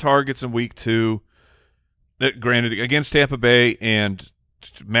 7 targets in week 2. Granted, against Tampa Bay, and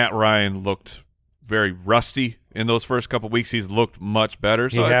Matt Ryan looked very rusty in those first couple of weeks. He's looked much better.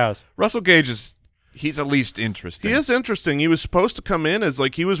 So he has. Russell Gage he's at least interesting. He is interesting. He was supposed to come in as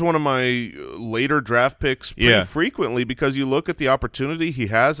he was one of my later draft picks pretty frequently because you look at the opportunity he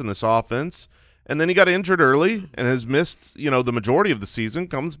has in this offense, and then he got injured early and has missed the majority of the season.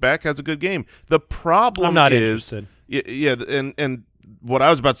 Comes back, has a good game. The problem I'm not interested. Yeah, and what I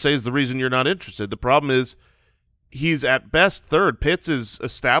was about to say is the reason you're not interested. The problem is he's at best third. Pitts has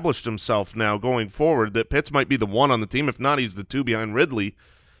established himself now going forward that Pitts might be the 1 on the team. If not, he's the 2 behind Ridley.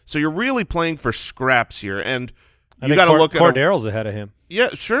 So you're really playing for scraps here, and you got to look at Cordarrelle's ahead of him. Yeah,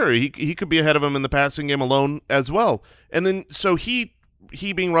 sure. He could be ahead of him in the passing game alone as well. And then so he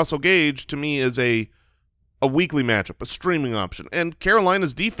being Russell Gage to me is a weekly matchup, a streaming option. And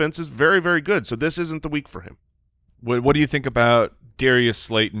Carolina's defense is very, very good. So this isn't the week for him. What do you think about Darius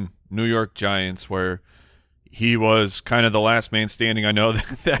Slayton, New York Giants, where he was kind of the last man standing? I know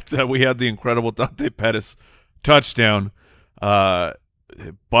that we had the incredible Dante Pettis touchdown.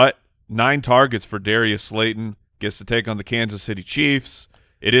 But 9 targets for Darius Slayton, gets to take on the Kansas City Chiefs.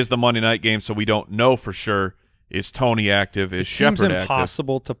 It is the Monday night game, so we don't know for sure. Is Tony active? Is Shepard active? It seems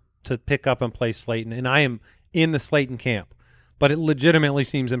impossible to pick up and play Slayton, and I am in the Slayton camp. But it legitimately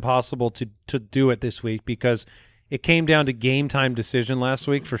seems impossible to do it this week because it came down to game time decision last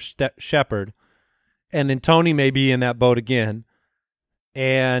week for Shepard, and then Tony may be in that boat again,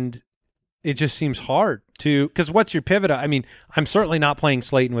 and it just seems hard because what's your pivot? I mean, I'm certainly not playing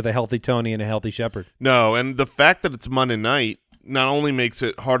Slayton with a healthy Tony and a healthy Shepard. No, and the fact that it's Monday night not only makes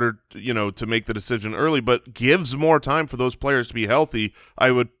it harder, to make the decision early, but gives more time for those players to be healthy.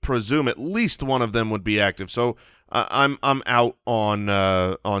 I would presume at least one of them would be active. So I'm out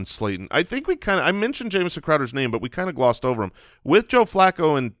on Slayton. I think I mentioned Jamison Crowder's name, but we kind of glossed over him. With Joe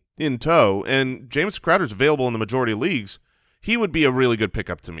Flacco in tow, and Jamison Crowder's available in the majority of leagues, he would be a really good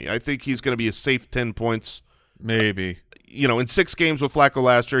pickup to me. I think he's going to be a safe 10 points. Maybe. In 6 games with Flacco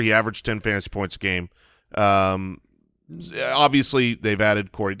last year, he averaged 10 fantasy points a game. Obviously, they've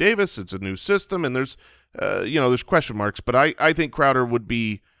added Corey Davis. It's a new system, and there's question marks. But I think Crowder would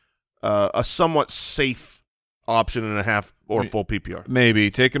be a somewhat safe option in a half or full PPR.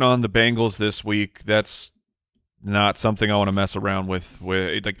 Maybe. Taking on the Bengals this week, that's not something I want to mess around with.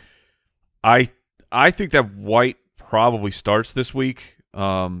 I think that White probably starts this week.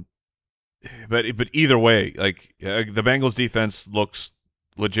 But either way, the Bengals defense looks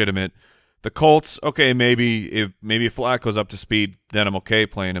legitimate. The Colts, okay, maybe if Flacco's up to speed, then I'm okay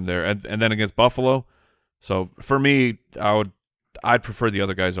playing him there. And then against Buffalo. So for me, I'd prefer the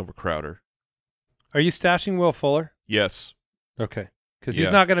other guys over Crowder. Are you stashing Will Fuller? Yes. Okay. Because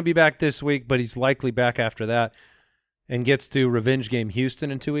he's not going to be back this week, but he's likely back after that and gets to revenge game Houston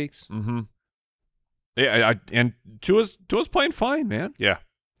in 2 weeks. Mm-hmm. Yeah, and Tua's playing fine, man. Yeah.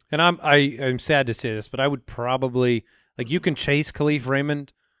 And I'm sad to say this, but I would probably you can chase Khalif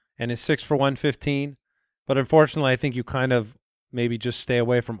Raymond and his 6 for 115, but unfortunately I think you kind of maybe just stay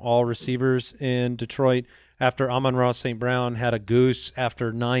away from all receivers in Detroit after Amon-Ra St. Brown had a goose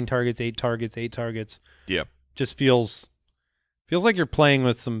after 9 targets, 8 targets, 8 targets. Yeah. Just feels like you're playing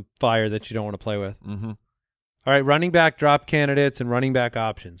with some fire that you don't want to play with. Mm-hmm. All right, running back drop candidates and running back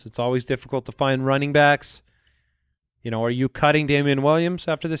options. It's always difficult to find running backs. Are you cutting Damian Williams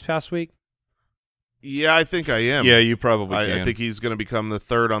after this past week? Yeah, I think I am. Yeah, you probably can. I think he's going to become the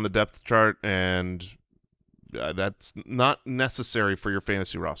 3rd on the depth chart, and that's not necessary for your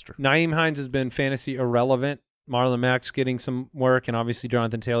fantasy roster. Nyheim Hines has been fantasy irrelevant. Marlon Mack's getting some work, and obviously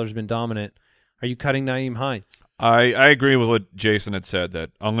Jonathan Taylor's been dominant. Are you cutting Nyheim Hines? I agree with what Jason had said, that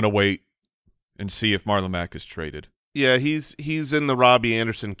I'm going to wait and see if Marlon Mack is traded. Yeah, he's in the Robbie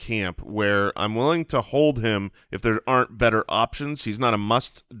Anderson camp where I'm willing to hold him if there aren't better options. He's not a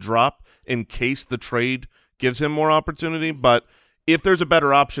must drop in case the trade gives him more opportunity, but if there's a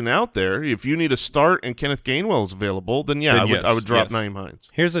better option out there, if you need a start and Kenneth Gainwell is available, then yeah, I would drop Nyheim Hines.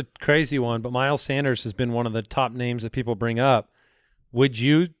 Here's a crazy one, but Miles Sanders has been one of the top names that people bring up. Would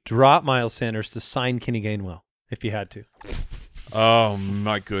you drop Miles Sanders to sign Kenny Gainwell if you had to? Oh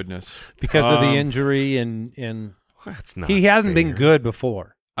my goodness! Because of the injury and that's not. He hasn't been good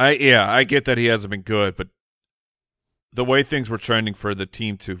before. I get that he hasn't been good, but the way things were trending for the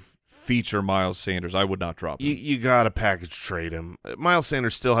team to feature Miles Sanders, I would not drop him. You got to package trade him. Miles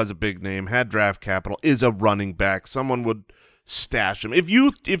Sanders still has a big name, had draft capital, is a running back. Someone would stash him. If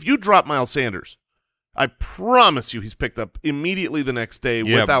you drop Miles Sanders, I promise you he's picked up immediately the next day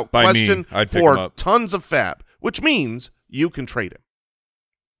without question for tons of fab, which means you can trade him.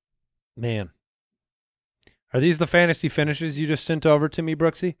 Man. Are these the fantasy finishes you just sent over to me,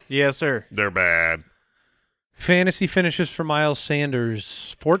 Brooksy? Yes, sir. They're bad. Fantasy finishes for Miles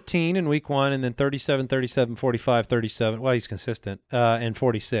Sanders, 14 in week 1, and then 37, 37, 45, 37. Well, he's consistent. And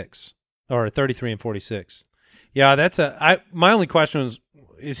 46, or 33 and 46. Yeah, that's my only question was,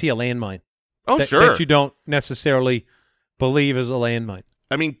 is he a landmine? Oh, sure. That you don't necessarily believe is a landmine.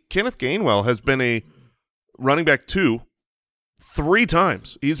 I mean, Kenneth Gainwell has been a running back 2 3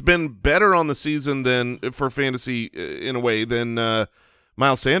 times. He's been better on the season than for fantasy in a way than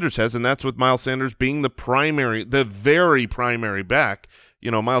Miles Sanders has, and that's with Miles Sanders being the very primary back.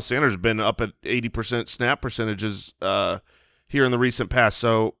 Miles Sanders has been up at 80% snap percentages here in the recent past.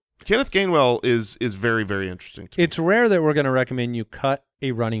 So Kenneth Gainwell is very, very interesting to me. It's rare that we're going to recommend you cut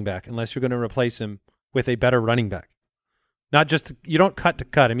a running back unless you're going to replace him with a better running back. Not just you don't cut to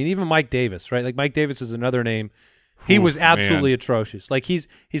cut. I mean, even Mike Davis, right? Like Mike Davis is another name. He was absolutely atrocious. Like he's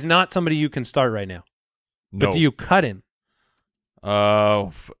not somebody you can start right now. But do you cut him? Yeah,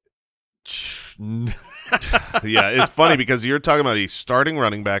 it's funny because you're talking about a starting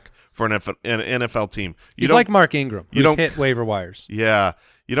running back for an NFL team. He's like Mark Ingram, who's hit waiver wires. Yeah,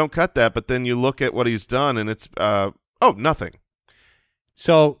 you don't cut that, but then you look at what he's done, and it's nothing.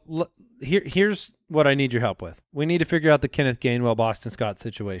 So here's what I need your help with. We need to figure out the Kenneth Gainwell, Boston Scott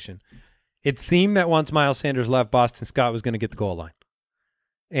situation. It seemed that once Miles Sanders left, Boston Scott was going to get the goal line.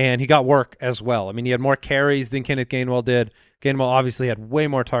 And he got work as well. I mean, he had more carries than Kenneth Gainwell did. Gainwell obviously had way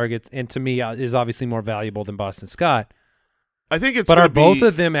more targets, and to me is obviously more valuable than Boston Scott. I think it's. But are both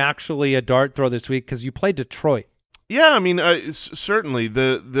of them actually a dart throw this week? Because you played Detroit. Yeah, I mean, certainly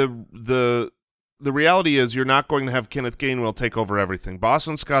the the reality is you're not going to have Kenneth Gainwell take over everything.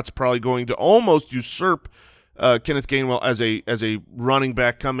 Boston Scott's probably going to almost usurp Kenneth Gainwell as a running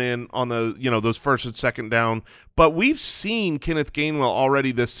back, come in on the those first and second down. But we've seen Kenneth Gainwell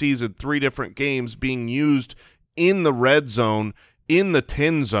already this season, 3 different games being used in the red zone, in the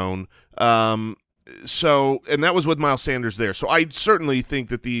 10 zone. So, and that was with Miles Sanders there. So I certainly think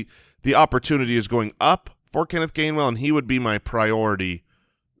that the opportunity is going up for Kenneth Gainwell, and he would be my priority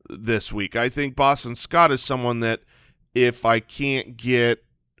this week. I think Boston Scott is someone that if I can't get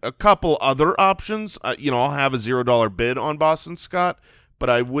a couple other options, I'll have a $0 bid on Boston Scott, but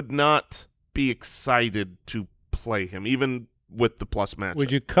I would not be excited to play him, even with the plus matchup.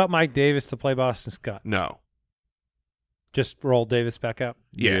 Would you cut Mike Davis to play Boston Scott? No. Just roll Davis back out?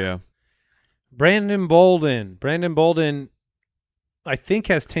 Yeah. Brandon Bolden, I think,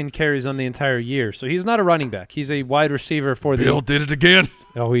 has 10 carries on the entire year, so he's not a running back. He's a wide receiver for the – Bill did it again.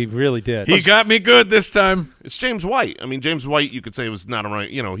 Oh, he really did. He got me good this time. It's James White. I mean, James White, you could say, was not a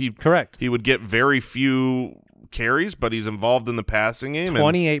running – Correct. He would get very few carries, but he's involved in the passing game.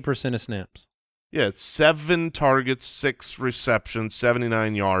 28% of snaps. Yeah, it's 7 targets, 6 receptions,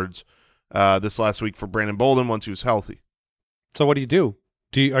 79 yards this last week for Brandon Bolden once he was healthy. So what do you do?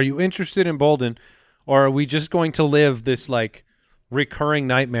 Are you interested in Bolden, or are we just going to live this like recurring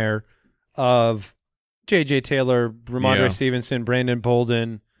nightmare of J.J. Taylor, Ramondre Stevenson, Brandon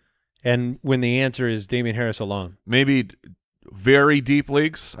Bolden, and when the answer is Damian Harris alone? Maybe very deep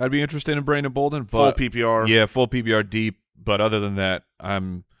leagues, I'd be interested in Brandon Bolden. But, full PPR. Yeah, full PPR deep. But other than that,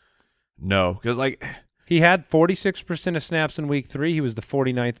 no. Because, like, he had 46% of snaps in week 3. He was the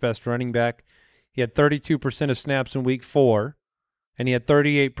 49th best running back. He had 32% of snaps in week 4. And he had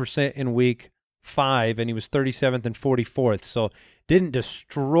 38% in week 5, and he was 37th and 44th. So didn't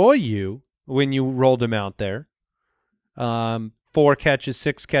destroy you when you rolled him out there. 4 catches,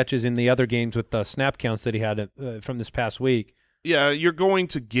 6 catches in the other games with the snap counts that he had from this past week. Yeah, you're going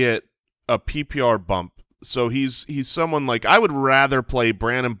to get a PPR bump. So he's someone like I would rather play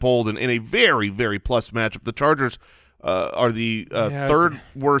Brandon Bolden in a very, very plus matchup. The Chargers are the third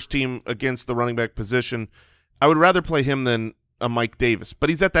worst team against the running back position. I would rather play him than a Mike Davis, but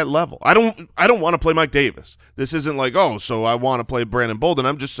he's at that level. I don't want to play Mike Davis. This isn't like, oh, so I want to play Brandon Bolden.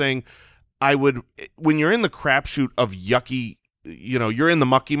 I'm just saying I would, when you're in the crapshoot of yucky, you're in the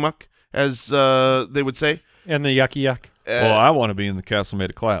mucky muck, as they would say. And the yucky yuck. Well, I want to be in the castle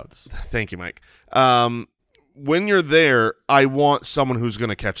made of clouds. Thank you, Mike. When you're there, I want someone who's going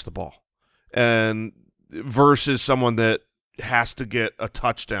to catch the ball, and versus someone that has to get a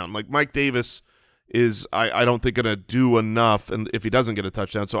touchdown. Like Mike Davis is, I don't think, going to do enough, and if he doesn't get a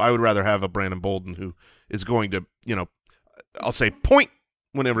touchdown. So I would rather have a Brandon Bolden who is going to, I'll say point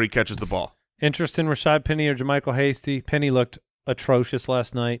whenever he catches the ball. Interest in Rashad Penny or JaMychal Hasty? Penny looked atrocious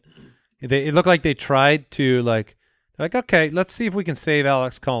last night. It looked like they tried to, okay, let's see if we can save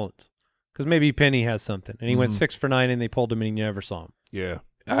Alex Collins, because maybe Penny has something. And he went 6 for 9, and they pulled him, and you never saw him. Yeah.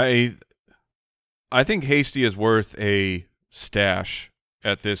 I think Hasty is worth a stash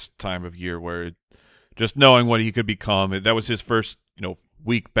at this time of year, where just knowing what he could become. That was his first,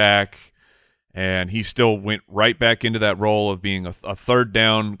 week back, and he still went right back into that role of being a third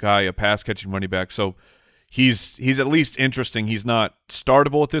down guy, a pass catching running back. So he's at least interesting. He's not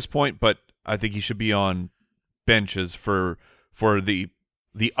startable at this point, but I think he should be on benches for the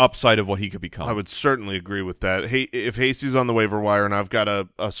upside of what he could become. I would certainly agree with that. Hey, if Hasty's on the waiver wire and I've got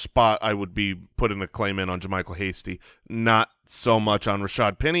a spot, I would be putting a claim in on JaMychal Hasty. Not so much on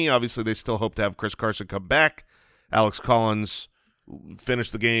Rashad Penny. Obviously, they still hope to have Chris Carson come back. Alex Collins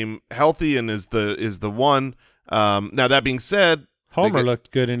finished the game healthy and is the one. Now, that being said, Homer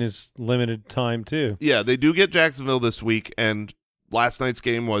looked good in his limited time too. Yeah, they do get Jacksonville this week, and last night's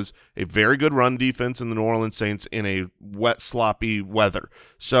game was a very good run defense in the New Orleans Saints in a wet, sloppy weather.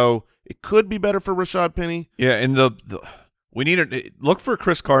 So it could be better for Rashad Penny. Yeah, and we need to look for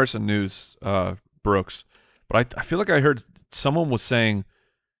Chris Carson news, Brooks. But I feel like I heard someone was saying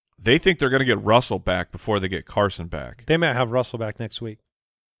they think they're going to get Russell back before they get Carson back. They might have Russell back next week.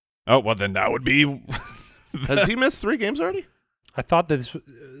 Oh, well, then that would be Has he missed 3 games already? I thought that this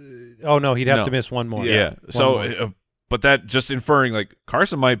oh, no, he'd have to miss one more. Yeah. So, but that just inferring, like,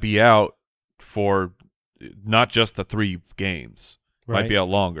 Carson might be out for not just the 3 games. Right. Might be out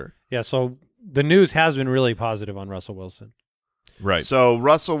longer. Yeah, so the news has been really positive on Russell Wilson. Right. So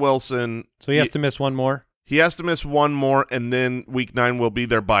Russell Wilson. So he has to miss one more? He has to miss one more, and then week 9 will be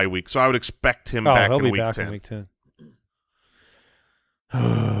their bye week. So I would expect him back in week 10. In week 10.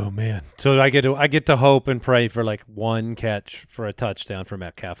 Oh man! So I get to hope and pray for like one catch for a touchdown for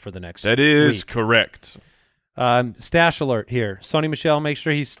Metcalf for the next. That is week. correct. Stash alert here. Sony Michel, make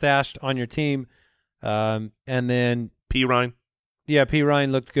sure he's stashed on your team. And then P. Ryan. Yeah, P.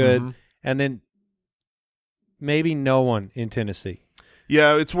 Ryan looked good. Mhm. And then maybe no one in Tennessee.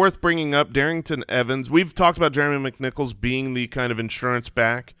 Yeah, it's worth bringing up Darrington Evans. We've talked about Jeremy McNichols being the kind of insurance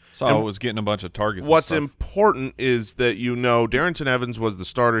back. Saw it was getting a bunch of targets. What's and stuff. important is that Darrington Evans was the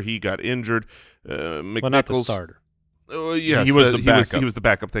starter. He got injured. McNichols, Well, not the starter. Yes, He was the backup. He was the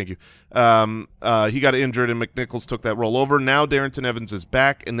backup. Thank you. He got injured, and McNichols took that role over. Now Darrington Evans is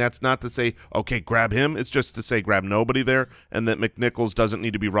back, and that's not to say, okay, grab him. It's just to say grab nobody there, and that McNichols doesn't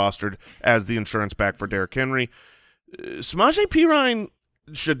need to be rostered as the insurance back for Derrick Henry. Samaje Perine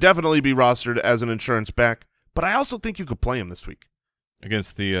should definitely be rostered as an insurance back, but I also think you could play him this week.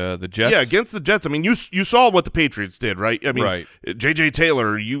 Against the Jets? Yeah, against the Jets. I mean, you saw what the Patriots did, right? I mean, Right. J.J.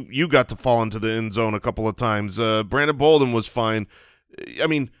 Taylor, you got to fall into the end zone a couple of times. Brandon Bolden was fine. I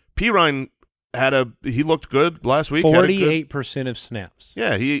mean, Perine he looked good last week. 48% of snaps.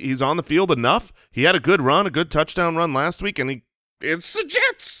 Yeah, he's on the field enough. He had a good run, a good touchdown run last week, and it's the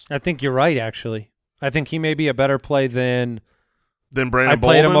Jets. I think you're right, actually. I think he may be a better play than Brandon I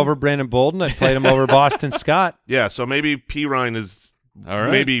played Bolden. him over Brandon Bolden. I played him over Boston Scott. Yeah, so maybe Perine is All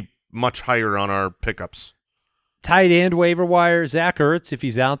right. maybe much higher on our pickups. Tight end waiver wire, Zach Ertz, if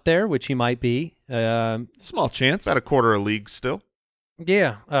he's out there, which he might be. Small chance. About a quarter of league still.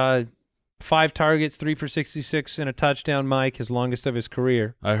 Yeah, 5 targets, 3 for 66, and a touchdown, Mike, his longest of his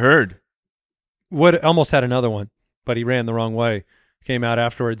career. I heard. Would almost had another one, but he ran the wrong way. Came out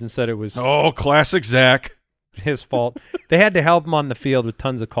afterwards and said it was Oh, classic Zach. his fault. They had to help him on the field with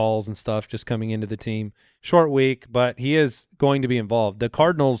tons of calls and stuff just coming into the team. Short week, but he is going to be involved. The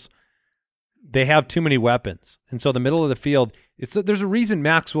Cardinals, they have too many weapons. And so the middle of the field, there's a reason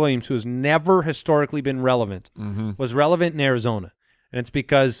Max Williams, who has never historically been relevant, was relevant in Arizona. And it's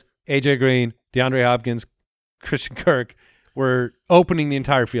because A.J. Green, DeAndre Hopkins, Christian Kirk were opening the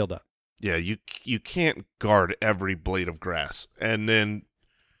entire field up. Yeah, you can't guard every blade of grass. And then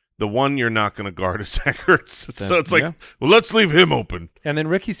the one you're not going to guard is Zach Ertz. So it's like, well, let's leave him open. And then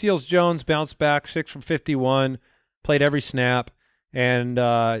Ricky Seals-Jones bounced back 6 from 51, played every snap, and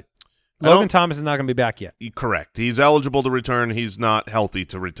Logan Thomas is not going to be back yet. Correct. He's eligible to return. He's not healthy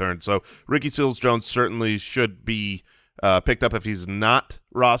to return. So Ricky Seals-Jones certainly should be picked up if he's not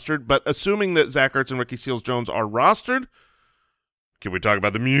rostered. But assuming that Zach Ertz and Ricky Seals-Jones are rostered, can we talk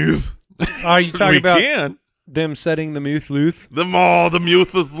about the Muth? Are you talking about can. them setting the Muth Luth? The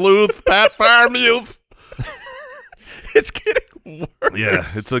Muth is Luth, Pat Freiermuth. It's getting worse. Yeah,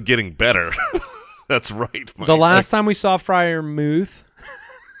 it's getting better. That's right, Mike. The last time we saw Fryer Muth,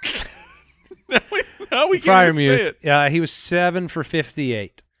 Now we can't even say it. he was 7 for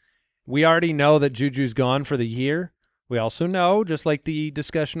 58. We already know that Juju's gone for the year. We also know, just like the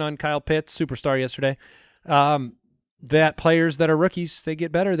discussion on Kyle Pitts, superstar yesterday, that players that are rookies, they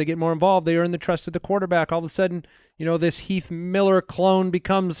get better, they get more involved, they earn the trust of the quarterback. All of a sudden, this Heath Miller clone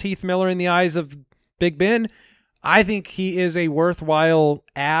becomes Heath Miller in the eyes of Big Ben. I think he is a worthwhile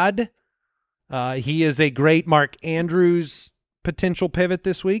add. He is a great Mark Andrews potential pivot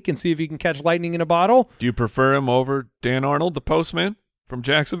this week, and see if he can catch lightning in a bottle. Do you prefer him over Dan Arnold, the postman from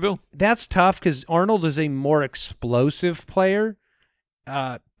Jacksonville? That's tough because Arnold is a more explosive player.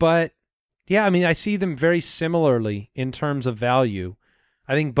 But, yeah, I mean, I see them very similarly in terms of value.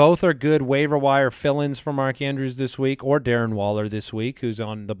 I think both are good waiver wire fill-ins for Mark Andrews this week, or Darren Waller this week, who's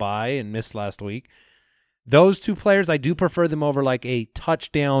on the bye and missed last week. Those two players, I do prefer them over like a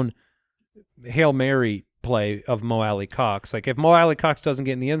touchdown Hail Mary play of Mo Alley Cox. Like if Mo Alley Cox doesn't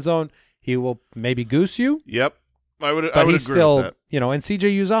get in the end zone, he will maybe goose you. Yep. I would he's agree still, with that. and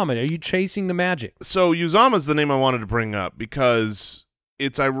CJ Uzomah, are you chasing the magic? So Uzomah is the name I wanted to bring up because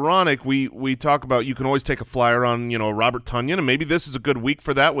it's ironic. We talk about you can always take a flyer on, Robert Tonyan, and maybe this is a good week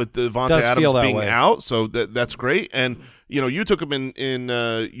for that with Devontae Adams being out. So that's great. And you took him in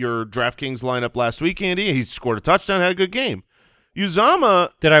your DraftKings lineup last week, Andy. He scored a touchdown, had a good game.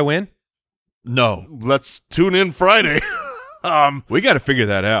 Uzomah, did I win? No. Let's tune in Friday. We got to figure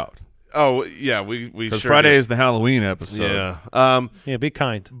that out. Oh yeah, we Because sure Friday did. is the Halloween episode. Yeah. Yeah, be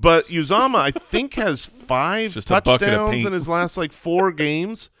kind. But Uzomah, I think, has 5 Just a bucket of touchdowns paint. in his last 4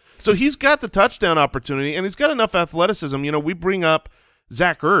 games. So he's got the touchdown opportunity, and he's got enough athleticism. We bring up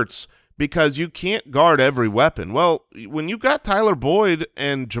Zach Ertz because you can't guard every weapon. Well, when you got Tyler Boyd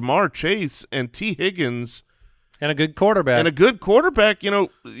and Jamar Chase and T. Higgins And a good quarterback. And a good quarterback, you know,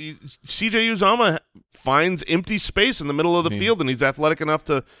 C.J. Uzomah finds empty space in the middle of the field, and he's athletic enough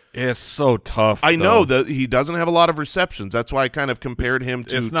to – It's so tough. I know that he doesn't have a lot of receptions. That's why I kind of compared him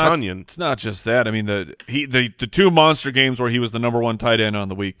to Tunyon. It's not just that. I mean, the two monster games where he was the #1 tight end on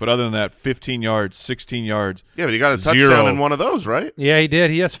the week, but other than that, 15 yards, 16 yards. Yeah, but he got a touchdown in one of those, right? Yeah, he did.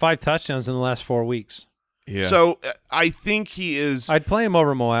 He has 5 touchdowns in the last 4 weeks. Yeah. So I think he is. I'd play him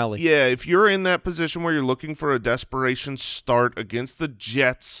over Mo Alley. Yeah, if you're in that position where you're looking for a desperation start against the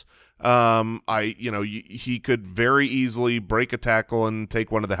Jets, he could very easily break a tackle and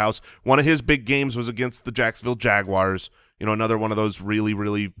take one to the house. One of his big games was against the Jacksonville Jaguars. You know, another one of those really,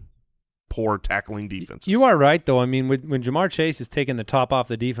 really poor tackling defenses. You are right, though. I mean, when Jamar Chase is taking the top off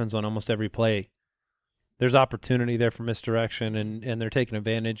the defense on almost every play, there's opportunity there for misdirection, and they're taking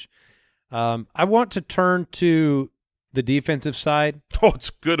advantage. I want to turn to the defensive side. Oh, it's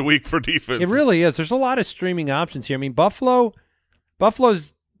a good week for defense. It really is. There's a lot of streaming options here. I mean, Buffalo's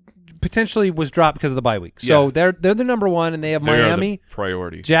potentially was dropped because of the bye week. So they're the #1, and they have Miami,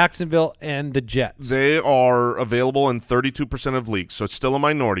 priority, Jacksonville, and the Jets. They are available in 32% of leagues, so it's still a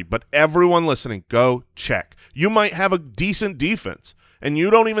minority. But everyone listening, go check. You might have a decent defense, and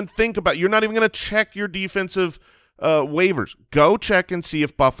you don't even think about – you're not even going to check your defensive – waivers. Go check and see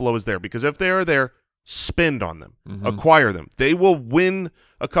if Buffalo is there, because if they are there, spend on them, acquire them. They will win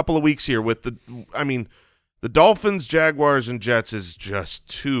a couple of weeks here with the Dolphins, Jaguars, and Jets is just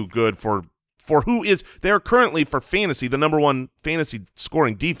too good for who is – they're currently, for fantasy, the #1 fantasy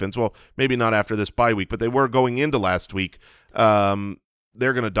scoring defense. Well, maybe not after this bye week, but they were going into last week. They're going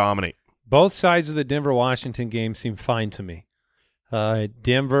to dominate. Both sides of the Denver-Washington game seem fine to me.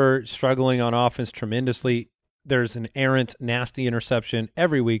 Denver struggling on offense tremendously. There's an errant, nasty interception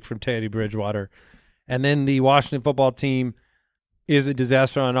every week from Teddy Bridgewater. And then the Washington football team is a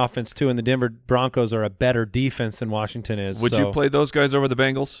disaster on offense, too, and the Denver Broncos are a better defense than Washington is. Would you play those guys over the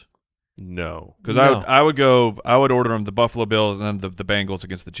Bengals? No. Because I would order them the Buffalo Bills and then the Bengals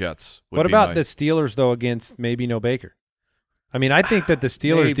against the Jets. What about the Steelers, though, against maybe no Baker? I mean, I think that the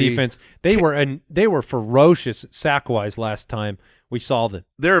Steelers defense, they were ferocious sack-wise last time we saw them.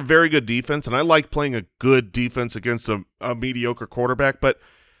 They're a very good defense, and I like playing a good defense against a mediocre quarterback. But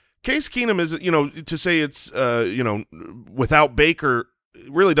Case Keenum is, to say it's, without Baker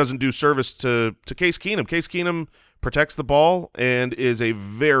really doesn't do service to Case Keenum. Case Keenum protects the ball and is a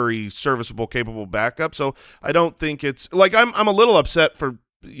very serviceable, capable backup. So I don't think it's like I'm a little upset for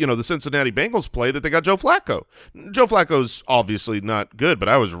the Cincinnati Bengals play that they got Joe Flacco. Joe Flacco's obviously not good, but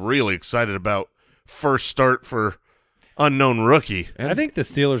I was really excited about first start for unknown rookie. And I think the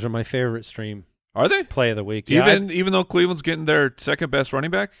Steelers are my favorite stream. Are they? Play of the week. Even though Cleveland's getting their second best running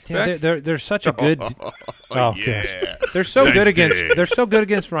back? Yeah, they're such a good gosh. They're so Nice good against dig. they're so good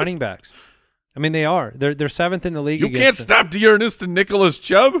against running backs. I mean, they are. They're 7th in the league. You can't stop Dearness and Nicholas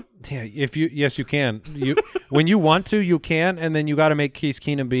Chubb? Yeah, yes you can. When you want to, you can, and then you got to make Case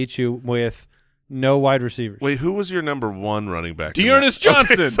Keenum beat you with no wide receivers. Wait, who was your #1 running back? Dearness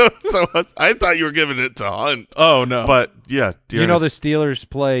Johnson. Okay, so I thought you were giving it to Hunt. Oh no. But yeah, Dearness. The Steelers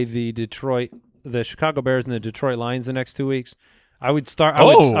play the Chicago Bears and the Detroit Lions the next 2 weeks. I would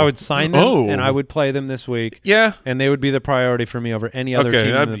sign them and I would play them this week. Yeah, and they would be the priority for me over any other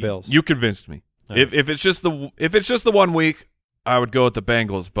team than the Bills. You convinced me. Right. If it's just the 1 week, I would go with the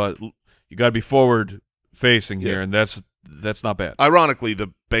Bengals, but you got to be forward facing here, and that's not bad. Ironically,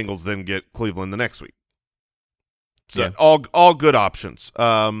 the Bengals then get Cleveland the next week. So all good options.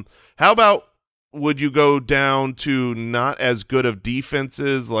 How about would you go down to not as good of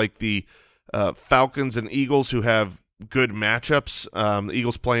defenses like the Falcons and Eagles, who have good matchups? The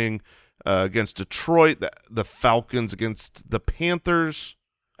Eagles playing against Detroit, the Falcons against the Panthers.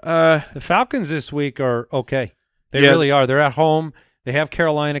 The Falcons this week are okay. They really are. They're at home. They have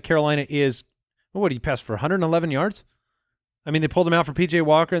Carolina. Carolina is – what did he pass for, 111 yards? I mean, they pulled him out for P.J.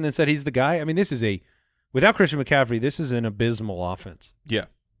 Walker and then said he's the guy. I mean, this is without Christian McCaffrey, this is an abysmal offense. Yeah,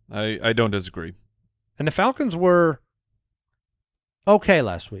 I don't disagree. And the Falcons were okay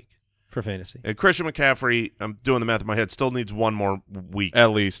last week for fantasy. And Christian McCaffrey, I'm doing the math in my head, still needs one more week.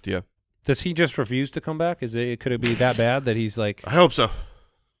 At least, yeah. Does he just refuse to come back? Could it be that bad that he's like – I hope so.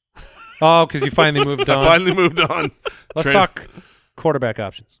 Oh, because you finally moved on. I finally moved on. Let's talk quarterback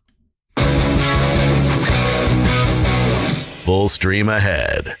options. Full stream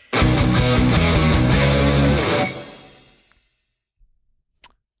ahead.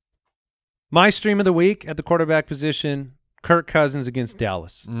 My stream of the week at the quarterback position, Kirk Cousins against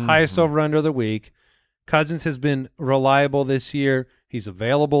Dallas. Highest over-under of the week. Cousins has been reliable this year. He's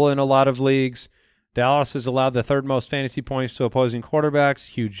available in a lot of leagues. Dallas has allowed the 3rd most fantasy points to opposing quarterbacks,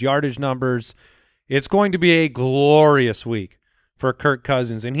 huge yardage numbers. It's going to be a glorious week for Kirk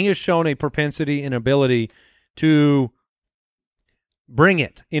Cousins, and he has shown a propensity and ability to bring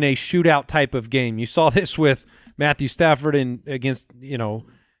it in a shootout type of game. You saw this with Matthew Stafford against,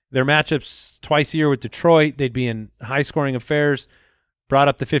 their matchups twice a year with Detroit. They'd be in high-scoring affairs, brought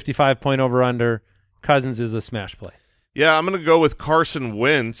up the 55-point over-under. Cousins is a smash play. Yeah, I'm going to go with Carson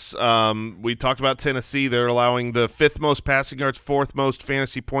Wentz. We talked about Tennessee. They're allowing the 5th most passing yards, 4th most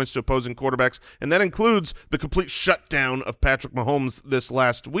fantasy points to opposing quarterbacks, and that includes the complete shutdown of Patrick Mahomes this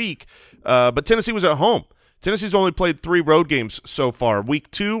last week. But Tennessee was at home. Tennessee's only played 3 road games so far. Week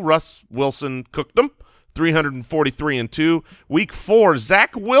 2, Russ Wilson cooked them, 343-2. Week 4,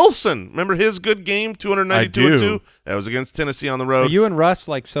 Zach Wilson. Remember his good game, 292-2? That was against Tennessee on the road. Are you and Russ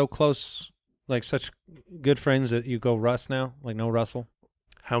like so close, like such good friends that you go Russ now? Like no Russell?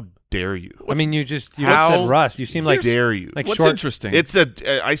 How dare you? I mean, you just said Russ. You seem like dare you? Like What's short. interesting?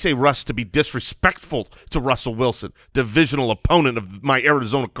 I say Russ to be disrespectful to Russell Wilson, divisional opponent of my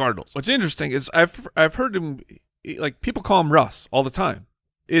Arizona Cardinals. What's interesting is I've heard him, like, people call him Russ all the time.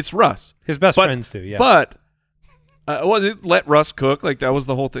 It's Russ. His best friends do, yeah. But let Russ cook, like that was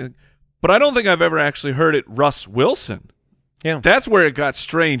the whole thing. But I don't think I've ever actually heard it Russ Wilson. Yeah, that's where it got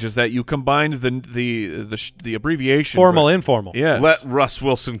strange. Is that you combined the abbreviation, formal, informal. Yes. Let Russ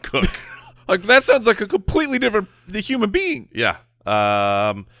Wilson cook. Like that sounds like a completely different human being. Yeah.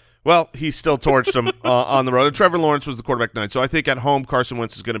 Well, he still torched him on the road. And Trevor Lawrence was the quarterback tonight, so I think at home Carson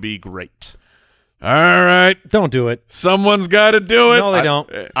Wentz is going to be great. All right, don't do it. Someone's got to do it. No, they don't.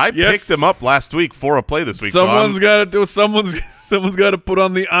 I picked him up last week for a play this week. Someone's got to do it. Someone's got to put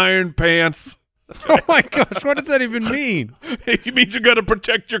on the iron pants. Oh my gosh, what does that even mean? It means you got to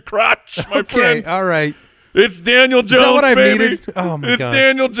protect your crotch, my friend. All right. It's Daniel Jones, is that what I baby. needed? Oh my it's God.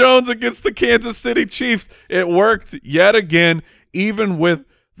 Daniel Jones against the Kansas City Chiefs. It worked yet again, even with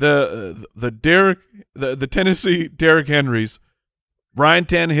the Tennessee Derrick Henrys. Ryan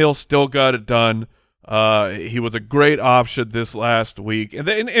Tannehill still got it done. He was a great option this last week, and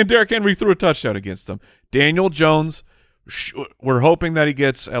Derrick Henry threw a touchdown against them. Daniel Jones, we're hoping that he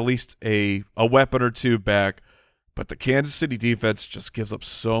gets at least a weapon or two back, but the Kansas City defense just gives up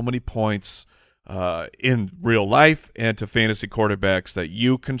so many points in real life and to fantasy quarterbacks that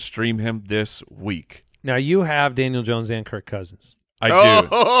you can stream him this week. Now you have Daniel Jones and Kirk Cousins. I do.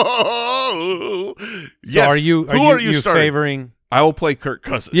 Oh, yes. So are you favoring? I will play Kirk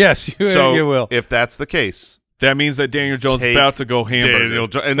Cousins. Yes, you will. If that's the case, that means that Daniel Jones is about to go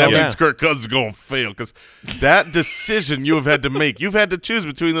hamburger. And that means Kirk Cousins is going to fail because that decision you have had to make. You've had to choose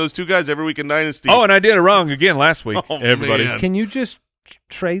between those two guys every week in Dynasty. Oh, and I did it wrong again last week, everybody. Man. Can you just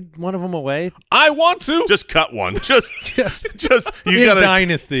trade one of them away? I want to. Just cut one. Just you in gotta,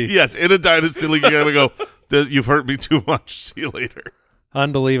 Dynasty. Yes, in a Dynasty league, you got to go, you've hurt me too much. See you later.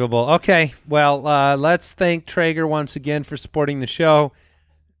 Unbelievable. Okay, well, let's thank Traeger once again for supporting the show.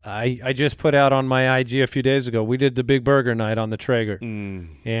 I just put out on my IG a few days ago. We did the big burger night on the Traeger.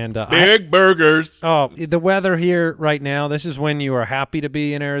 And big burgers. Oh, the weather here right now, this is when you are happy to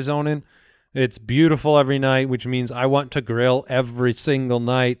be in Arizona. It's beautiful every night, which means I want to grill every single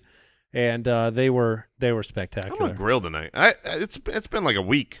night. And they were spectacular. I'm going to grill tonight. It's been like a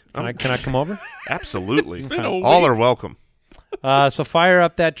week. Can I come over? Absolutely. All All are welcome. So fire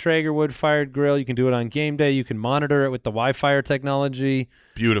up that Traeger wood-fired grill. You can do it on game day. You can monitor it with the Wi-Fi technology.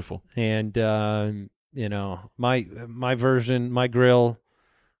 Beautiful. And you know, my version, my grill,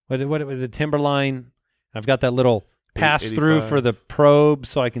 what the Timberline. I've got that little pass-through for the probe,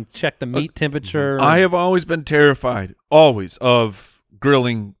 so I can check the meat temperature. I have always been terrified, of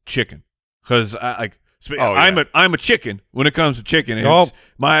grilling chicken, because I'm a chicken when it comes to chicken. And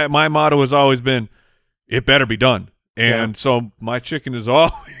my motto has always been, it better be done. And so my chicken has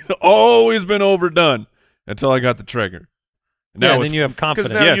always been overdone until I got the Traeger. Now then you have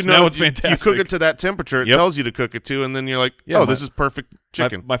confidence. Now it's fantastic. You cook it to that temperature. It tells you to cook it to, and then you're like, this is perfect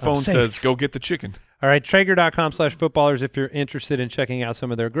chicken. My phone says, go get the chicken. All right, Traeger.com/footballers if you're interested in checking out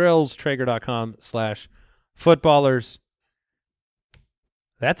some of their grills. Traeger.com/footballers.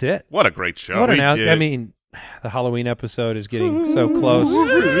 That's it. What a great show. I mean, the Halloween episode is getting so close.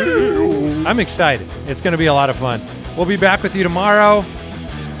 I'm excited. It's going to be a lot of fun. We'll be back with you tomorrow.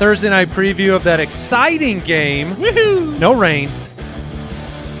 Thursday night preview of that exciting game. Woohoo! No rain.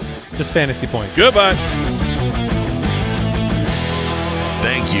 Just fantasy points. Goodbye.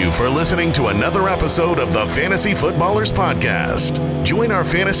 Thank you for listening to another episode of the Fantasy Footballers Podcast. Join our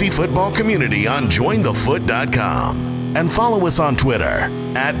fantasy football community on jointhefoot.com and follow us on Twitter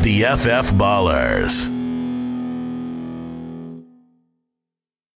 @TheFFBallers.